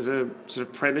a sort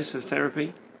of premise of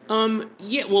therapy?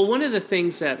 Yeah. Well, one of the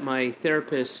things that my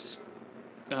therapist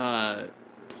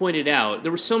pointed out,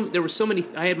 there were so many.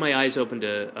 I had my eyes open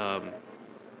to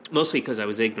mostly because I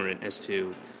was ignorant as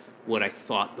to what I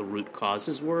thought the root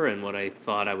causes were and what I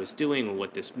thought I was doing or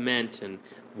what this meant and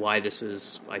why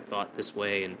I thought this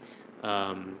way and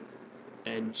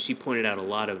she pointed out a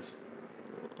lot of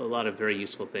very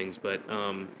useful things. But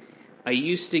I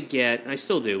used to get, I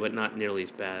still do, but not nearly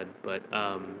as bad. But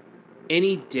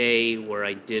any day where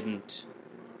I didn't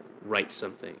write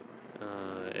something,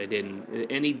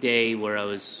 any day where I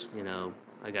was, you know,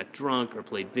 I got drunk or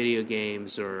played video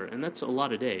games and that's a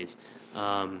lot of days.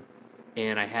 And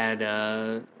I had,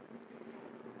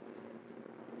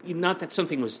 not that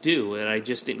something was due that I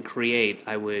just didn't create,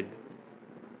 I would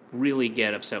really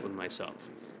get upset with myself.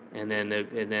 And then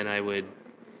it would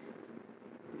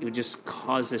just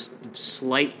cause this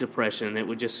slight depression. It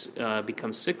would just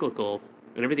become cyclical,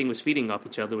 and everything was feeding off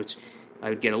each other, which I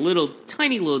would get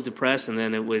tiny little depressed, and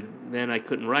then I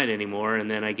couldn't write anymore,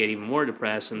 and then I get even more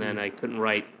depressed, and then I couldn't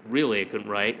write,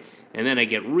 and then I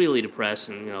get really depressed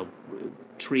and, you know,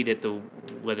 treat it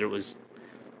whether it was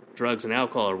drugs and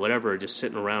alcohol or whatever, just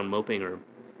sitting around moping and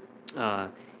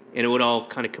it would all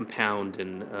kind of compound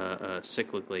and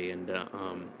cyclically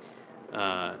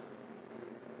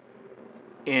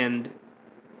and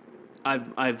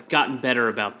I've gotten better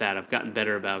about that. I've gotten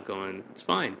better about going, it's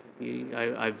fine.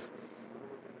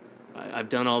 I've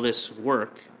done all this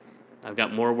work. I've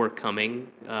got more work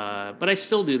coming, but I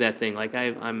still do that thing. Like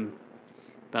I'm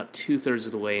about 2/3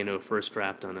 of the way into a first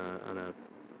draft on a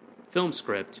film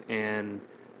script, and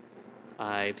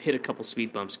I've hit a couple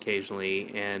speed bumps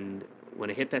occasionally. And when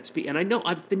I hit that speed, and I know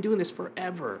I've been doing this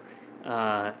forever.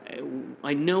 I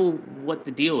know what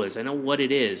the deal is. I know what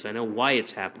it is. I know why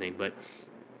it's happening. But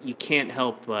I can't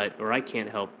help but,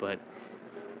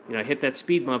 you know, I hit that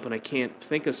speed bump and I can't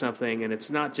think of something. And it's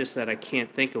not just that I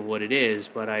can't think of what it is,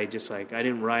 but I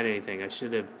didn't write anything. I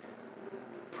should have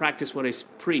practiced what I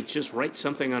preach. Just write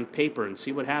something on paper and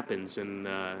see what happens. And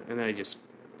then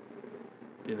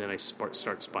I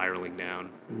start spiraling down.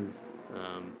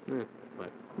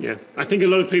 Yeah, I think a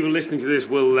lot of people listening to this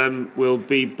will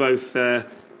be both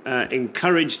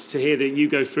encouraged to hear that you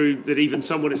go through that. Even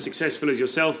someone as successful as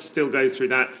yourself still goes through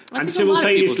that, and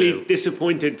simultaneously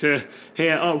disappointed to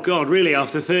hear, "Oh God, really?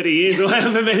 After 30 years or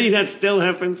however many, that still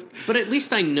happens." But at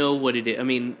least I know what it is. I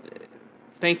mean,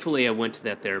 thankfully, I went to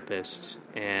that therapist,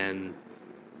 and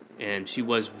she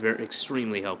was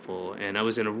extremely helpful. And I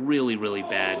was in a really, really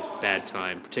bad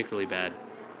time, particularly bad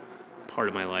part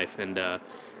of my life, and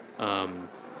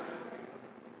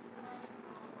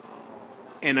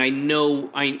I know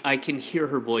I can hear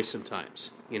her voice sometimes,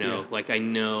 you know, like I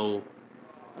know,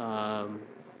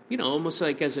 you know, almost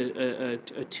like as a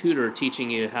tutor teaching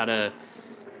you how to,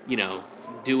 you know,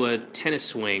 do a tennis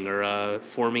swing or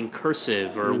forming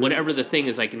cursive or whatever the thing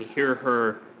is. I can hear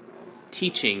her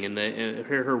teaching and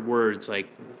hear her words, like,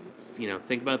 you know,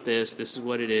 think about this. This is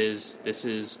what it is. This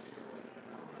is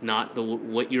not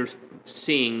what you're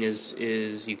seeing is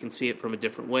you can see it from a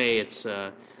different way. It's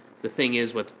the thing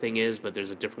is what the thing is, but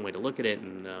there's a different way to look at it,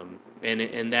 and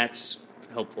that's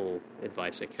helpful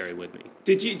advice I carry with me.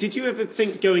 Did you ever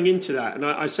think going into that? And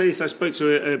I say this, I spoke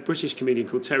to a British comedian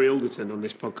called Terry Alderton on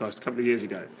this podcast a couple of years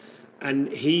ago, and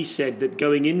he said that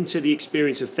going into the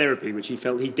experience of therapy, which he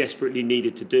felt he desperately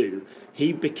needed to do,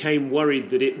 he became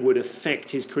worried that it would affect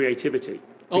his creativity.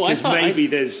 Oh, because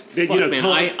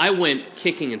I went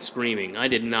kicking and screaming. I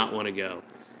did not want to go,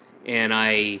 and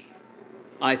I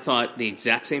thought the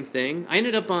exact same thing. I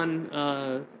ended up on,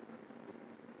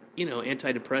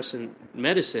 antidepressant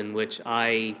medicine, which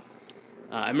I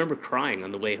remember crying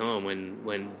on the way home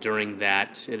when during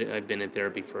that I'd been in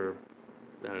therapy for,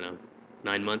 I don't know,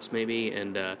 9 months maybe,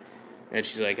 and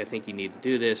she's like, I think you need to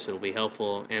do this. It'll be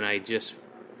helpful, and I just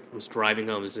was driving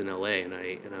home. I was in L.A. and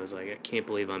I was like, I can't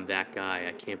believe I'm that guy.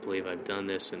 I can't believe I've done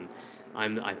this, and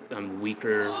I'm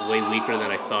weaker, way weaker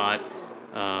than I thought.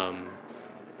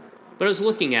 But I was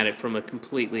looking at it from a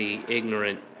completely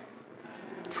ignorant,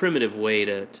 primitive way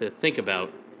to think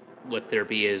about what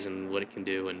therapy is and what it can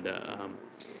do, and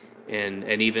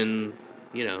even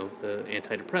the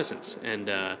antidepressants, and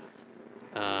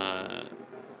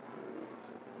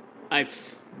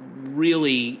I've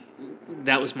really,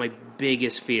 that was my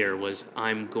biggest fear, was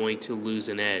I'm going to lose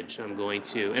an edge. I'm going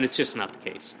to, and it's just not the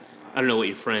case. I don't know what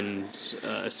your friend's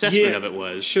assessment of it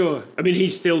was. Sure. I mean,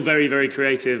 he's still very, very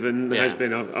creative and has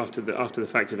been after the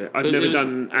fact of it. I've never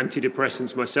done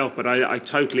antidepressants myself, but I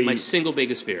totally... My single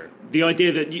biggest fear. The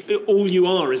idea that all you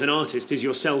are as an artist is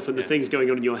yourself and the things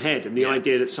going on in your head, and the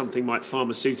idea that something might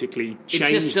pharmaceutically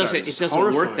change it doesn't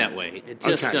horrifying. work that way. It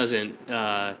just doesn't...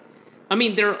 I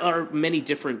mean, there are many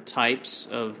different types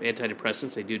of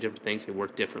antidepressants. They do different things. They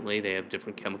work differently. They have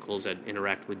different chemicals that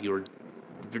interact with your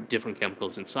different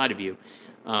chemicals inside of you.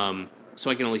 So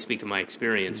I can only speak to my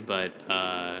experience, but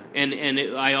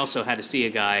I also had to see a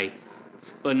guy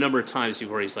a number of times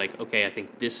before he's like, okay, I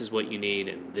think this is what you need,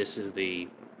 and this is the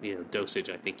dosage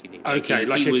I think you need. Okay,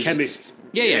 like a chemist.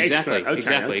 Yeah, exactly, okay,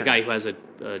 exactly. Okay. A guy who has a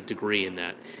degree in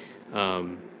that, oh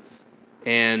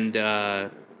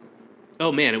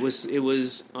man, it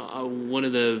was one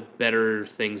of the better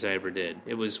things I ever did.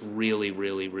 It was really,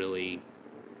 really, really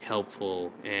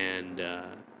helpful, and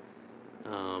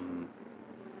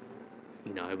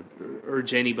I would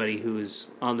urge anybody who is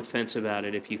on the fence about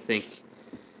it, if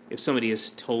somebody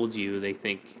has told you they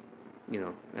think,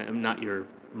 I'm not your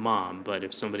mom, but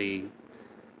if somebody,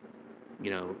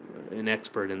 an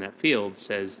expert in that field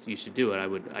says you should do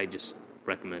it, I just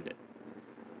recommend it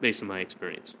based on my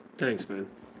experience. Thanks, man.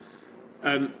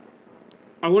 I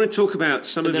want to talk about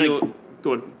some of your...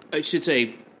 Go on. I should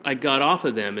say, I got off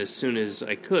of them as soon as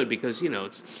I could because,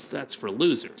 that's for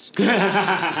losers.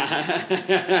 I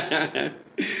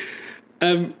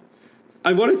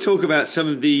want to talk about some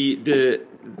of the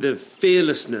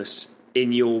fearlessness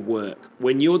in your work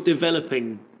when you're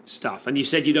developing stuff. And you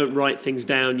said you don't write things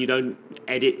down, you don't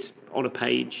edit on a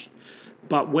page.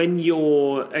 But when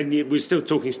we're still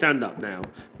talking stand-up now,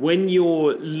 when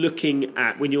you're talking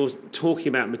about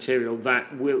material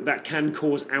that can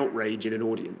cause outrage in an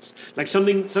audience, like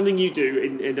something you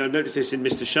do, and I noticed this in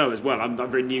Mr. Show as well. I'm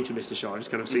very new to Mr. Show. I've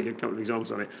just kind of seen a couple of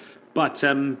examples on it. But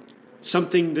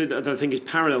something that I think is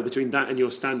parallel between that and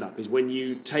your stand-up is when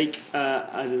you take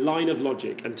a line of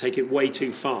logic and take it way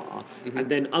too far, and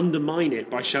then undermine it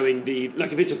by showing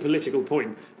if it's a political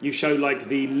point, you show like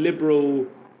the liberal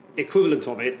equivalent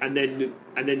of it, and then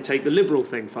take the liberal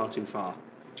thing far too far.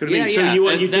 Do you know what I mean?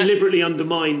 So you deliberately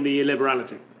undermine the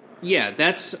illiberality. Yeah,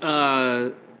 that's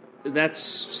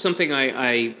something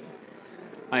I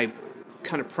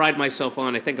kind of pride myself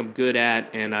on. I think I'm good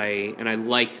at, and I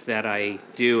like that I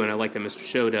do, and I like that Mr.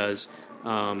 Show does.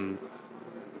 I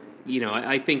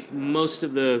think most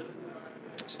of the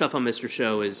stuff on Mr.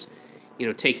 Show is,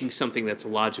 taking something that's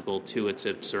logical to its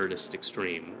absurdist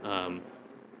extreme.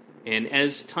 And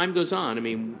as time goes on, I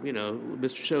mean,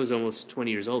 Mr. Show is almost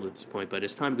 20 years old at this point, but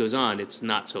as time goes on, it's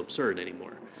not so absurd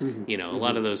anymore. Mm-hmm. A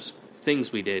lot of those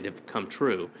things we did have come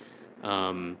true.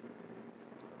 But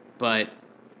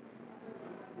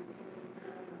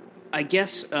I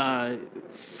guess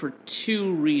for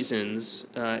two reasons,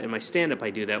 in my stand-up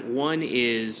I do that. One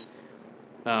is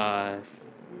I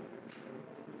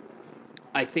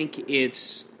think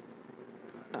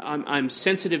I'm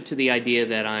sensitive to the idea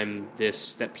that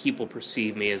that people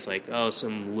perceive me as like,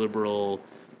 some liberal,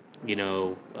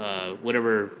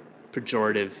 whatever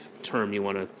pejorative term you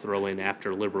want to throw in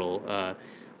after liberal,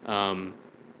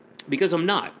 because I'm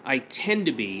not. I tend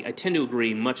to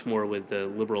agree much more with the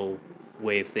liberal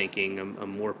way of thinking.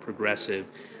 I'm more progressive,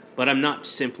 but I'm not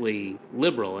simply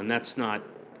liberal, and that's not,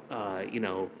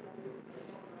 not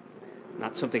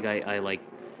something I like.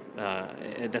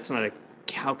 That's not a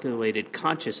calculated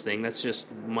conscious thing. That's just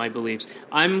my beliefs.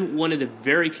 I'm one of the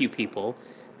very few people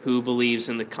who believes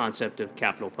in the concept of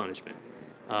capital punishment.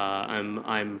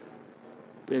 And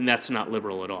that's not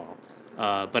liberal at all.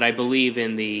 But I believe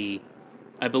in the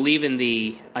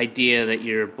idea that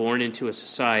you're born into a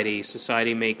society.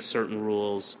 Society makes certain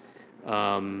rules,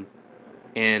 and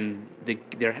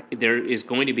there is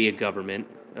going to be a government.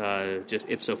 Just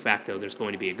ipso facto, there's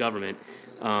going to be a government.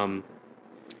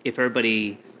 If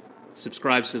everybody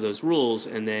subscribes to those rules,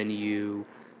 and then you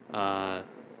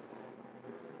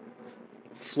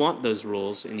flaunt those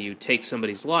rules, and you take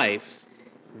somebody's life,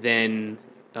 then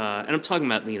and I'm talking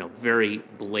about, very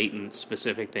blatant,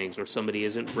 specific things where somebody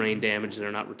isn't brain damaged,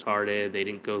 they're not retarded, they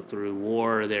didn't go through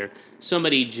war,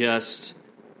 somebody just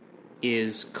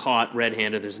is caught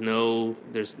red-handed.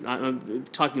 I'm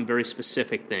talking very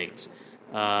specific things.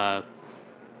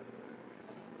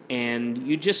 And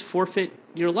you just forfeit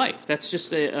your life. That's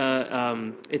just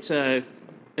it's an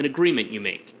agreement you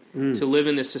make to live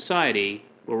in this society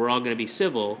where we're all going to be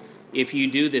civil. If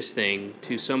you do this thing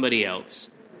to somebody else,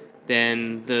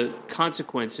 then the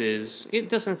consequences, it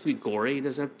doesn't have to be gory, it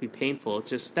doesn't have to be painful. It's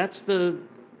just, that's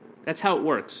how it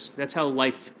works. That's how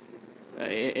life,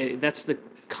 that's the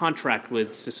contract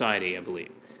with society, I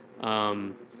believe.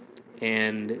 And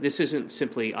this isn't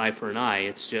simply eye for an eye.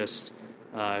 It's just,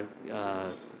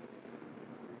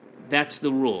 that's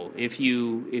the rule. If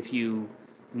you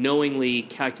knowingly,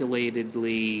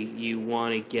 calculatedly, you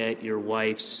want to get your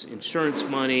wife's insurance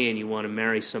money and you want to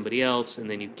marry somebody else and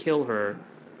then you kill her,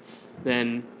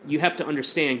 then you have to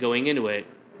understand going into it,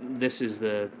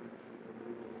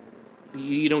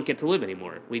 you don't get to live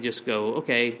anymore. We just go,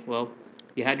 okay, well,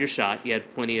 you had your shot, you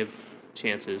had plenty of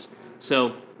chances.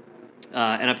 So,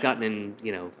 and I've gotten in,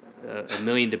 a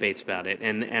million debates about it,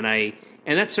 and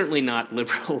that's certainly not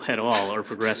liberal at all or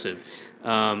progressive.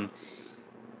 And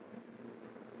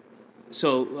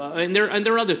there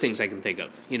are other things I can think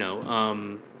of,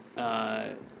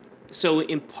 So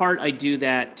in part, I do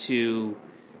that to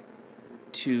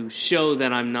show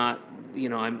that I'm not,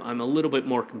 I'm a little bit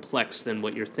more complex than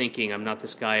what you're thinking. I'm not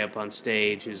this guy up on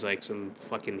stage who's like some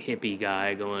fucking hippie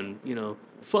guy going,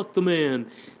 fuck the man.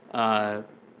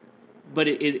 But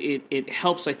it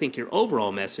helps, I think, your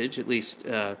overall message, at least,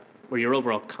 or your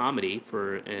overall comedy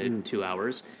for 2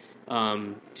 hours,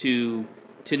 to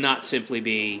not simply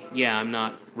be, I'm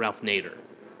not Ralph Nader.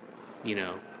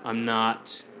 I'm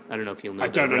not. I don't know if you'll know. I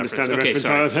don't understand the okay, reference.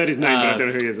 sorry. I've heard his name, but I don't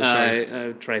know who he is.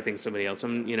 I try to think of somebody else.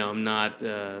 I'm not.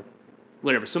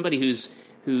 Whatever. Somebody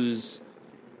who's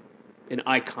an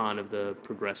icon of the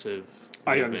progressive movement.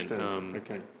 I understand.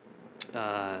 Okay.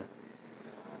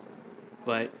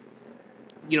 But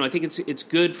I think it's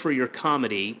good for your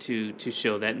comedy to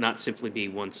show that, not simply be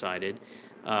one-sided.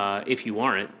 If you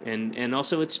aren't, and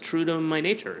also it's true to my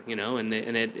nature, and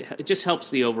it just helps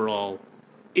the overall.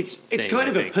 It's kind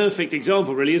of a perfect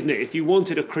example, really, isn't it? If you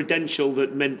wanted a credential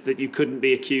that meant that you couldn't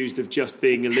be accused of just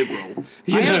being a liberal,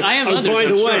 I have others. By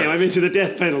the way, sure. I'm into the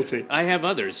death penalty. I have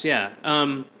others, yeah.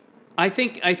 I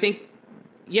think,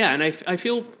 yeah, and I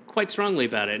feel quite strongly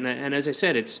about it. And as I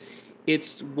said,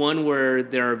 it's one where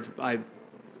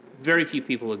very few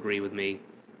people agree with me,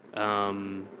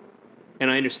 and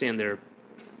I understand their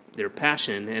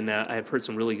passion, and I've heard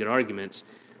some really good arguments.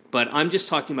 But I'm just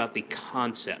talking about the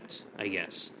concept, I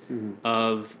guess,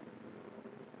 of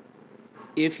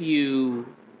if you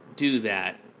do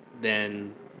that,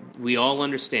 then we all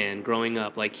understand growing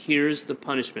up, like, here's the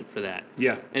punishment for that.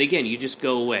 Yeah. And again, you just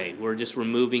go away. We're just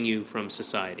removing you from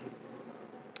society.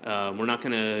 We're not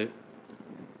going to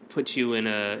put you in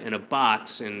a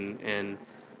box and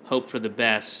hope for the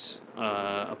best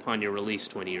upon your release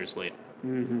 20 years later.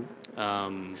 Mm-hmm.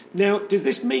 Now, does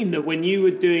this mean that when you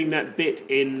were doing that bit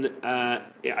in, I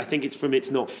think it's from It's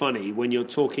Not Funny, when you're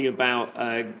talking about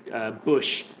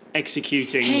Bush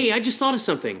executing... Hey, I just thought of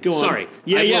something. Go on. Sorry.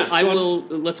 I will.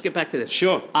 Let's get back to this.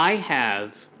 Sure. I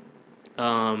have...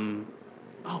 oh,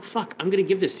 fuck. I'm going to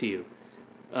give this to you.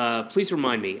 Please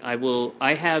remind me.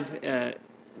 I have...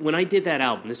 when I did that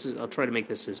album, I'll try to make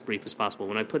this as brief as possible.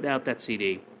 When I put out that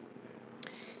CD...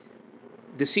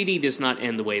 The CD does not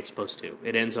end the way it's supposed to.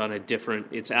 It ends on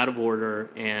it's out of order,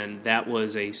 and that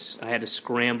was I had to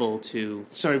scramble to...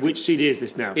 Sorry, which CD is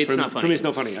this now? It's Not Funny. From It's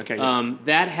Not Funny, okay.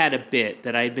 That had a bit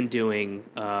that I had been doing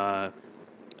all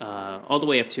the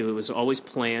way up to, it was always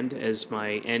planned as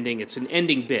my ending. It's an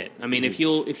ending bit. I mean, if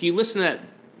you listen to that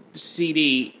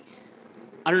CD,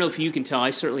 I don't know if you can tell,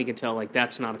 I certainly can tell, like,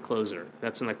 that's not a closer.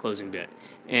 That's not a closing bit.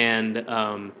 And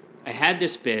I had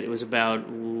this bit, it was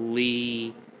about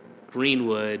Lee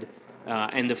Greenwood,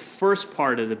 and the first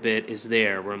part of the bit is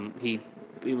there where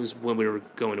it was when we were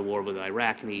going to war with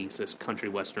Iraq, and he's this country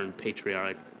western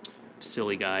patriotic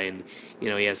silly guy, and he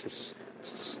has this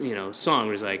song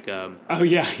where he's like, oh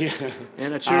yeah,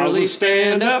 and I surely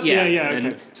stand up, yeah, okay.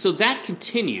 And so that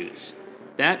continues.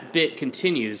 That bit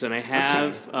continues, and I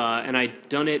have, and I'd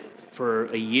done it for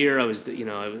a year. I was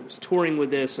touring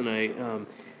with this, and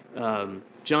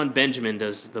John Benjamin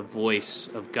does the voice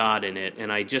of God in it,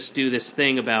 and I just do this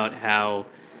thing about how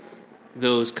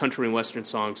those country and western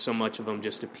songs, so much of them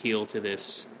just appeal to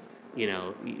this,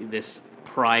 this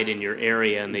pride in your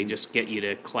area, and they just get you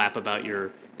to clap about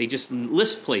your they just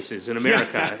list places in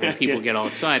America, and people get all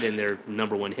excited, and they're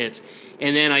number one hits.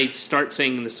 And then I start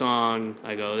singing the song.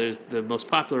 I go, "There's the most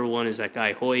popular one is that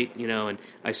guy Hoyt, and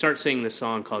I start singing the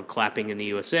song called "Clapping in the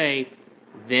USA."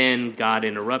 Then God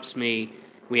interrupts me.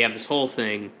 We have this whole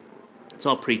thing. It's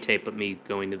all pre-tape, but me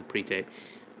going to the pre-tape.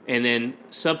 And then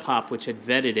Sub Pop, which had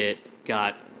vetted it,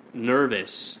 got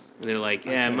nervous. And they're like,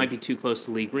 it might be too close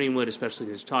to Lee Greenwood, especially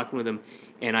because you're talking with him.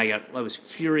 And I was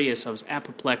furious. I was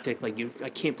apoplectic. Like, I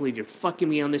can't believe you're fucking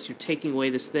me on this. You're taking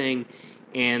away this thing.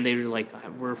 And they were like,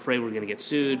 we're afraid we're going to get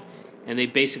sued. And they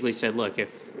basically said, look,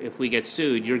 if we get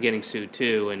sued, you're getting sued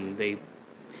too.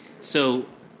 So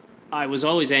I was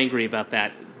always angry about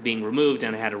that being removed,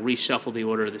 and I had to reshuffle the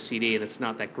order of the CD, and it's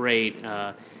not that great.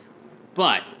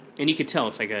 But you can tell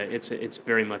it's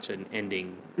very much an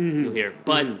ending. You'll hear,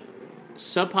 but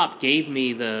Sub Pop gave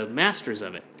me the masters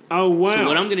of it. Oh, wow. So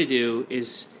what I'm going to do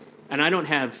is, and I don't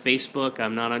have Facebook,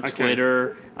 I'm not on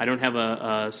Twitter, I don't have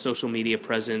a social media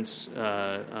presence,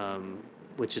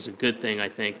 which is a good thing, I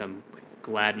think. I'm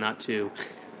glad not to.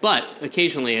 But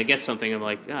occasionally I get something, I'm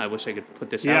like, I wish I could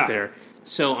put this out there.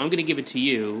 So I'm going to give it to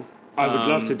you. I would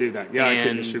love to do that. Yeah, I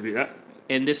could distribute that.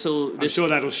 And I'm sure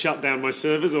that'll shut down my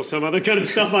servers or some other kind of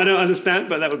stuff I don't understand,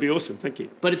 but that would be awesome. Thank you.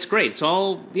 But it's great. It's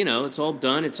all, it's all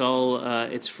done. It's all,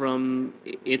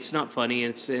 it's not funny.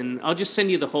 And I'll just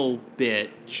send you the whole bit.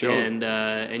 Sure.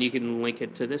 And you can link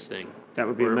it to this thing. That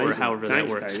would be amazing. Or however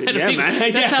Thanks, that works. David. Yeah,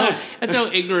 man. That's how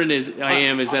ignorant I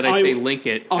am, is that I say link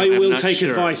it. I will take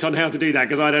advice on how to do that,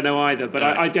 because I don't know either. But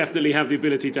I definitely have the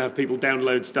ability to have people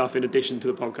download stuff in addition to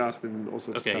the podcast and all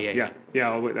sorts of stuff. Yeah,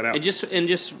 I'll work that out. And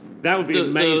just that would be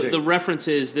amazing. The reference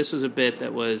is, this was a bit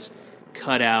that was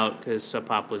cut out because Sub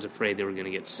Pop was afraid they were going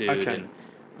to get sued. Okay.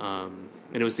 And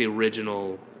it was the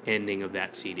original ending of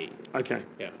that CD. Okay.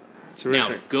 Yeah.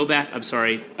 Terrific. Now, go back. I'm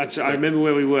sorry. I remember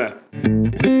where we were.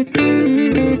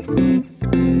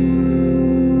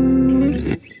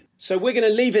 So we're going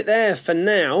to leave it there for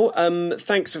now.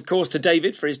 Thanks, of course, to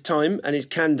David for his time and his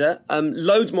candour.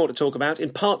 Loads more to talk about in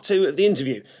part 2 of the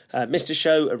interview. Mr.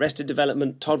 Show, Arrested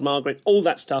Development, Todd Margaret, all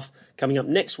that stuff coming up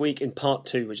next week in part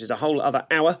 2, which is a whole other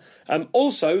hour.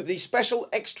 Also, the special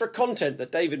extra content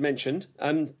that David mentioned,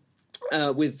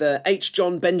 with H.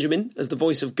 John Benjamin as the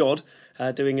voice of God,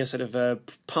 doing a sort of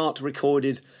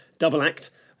part-recorded double act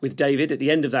with David at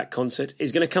the end of that concert,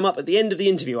 is going to come up at the end of the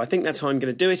interview. I think that's how I'm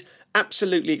going to do it.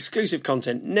 Absolutely exclusive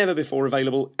content, never before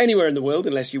available anywhere in the world,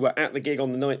 unless you were at the gig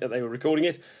on the night that they were recording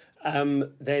it.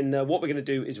 Then what we're going to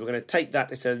do is we're going to take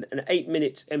that, it's an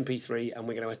 8-minute MP3, and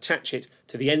we're going to attach it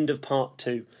to the end of part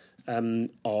 2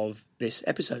 of this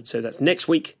episode. So that's next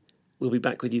week. We'll be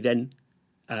back with you then.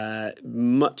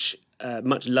 Much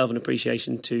love and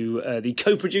appreciation to the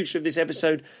co-producer of this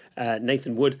episode,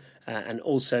 Nathan Wood, and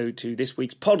also to this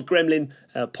week's Pod Gremlin,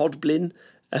 Podblin.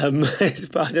 I don't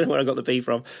know where I got the P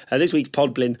from. This week's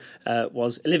Podblin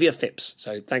was Olivia Phipps.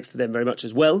 So thanks to them very much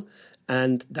as well.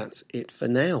 And that's it for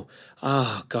now.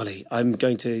 Golly, I'm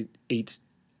going to eat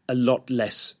a lot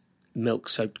less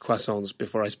milk-soaked croissants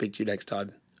before I speak to you next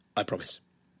time. I promise.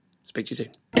 Speak to you soon.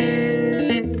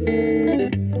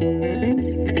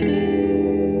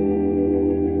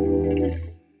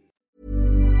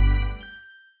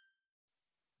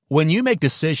 When you make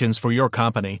decisions for your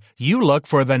company, you look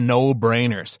for the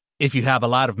no-brainers. If you have a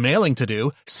lot of mailing to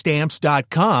do,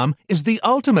 Stamps.com is the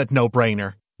ultimate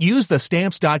no-brainer. Use the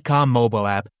Stamps.com mobile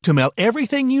app to mail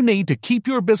everything you need to keep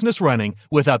your business running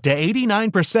with up to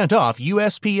 89% off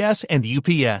USPS and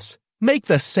UPS. Make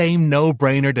the same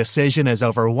no-brainer decision as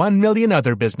over 1 million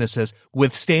other businesses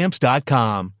with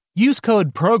Stamps.com. Use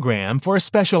code PROGRAM for a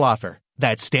special offer.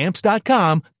 That's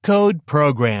Stamps.com, code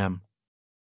PROGRAM.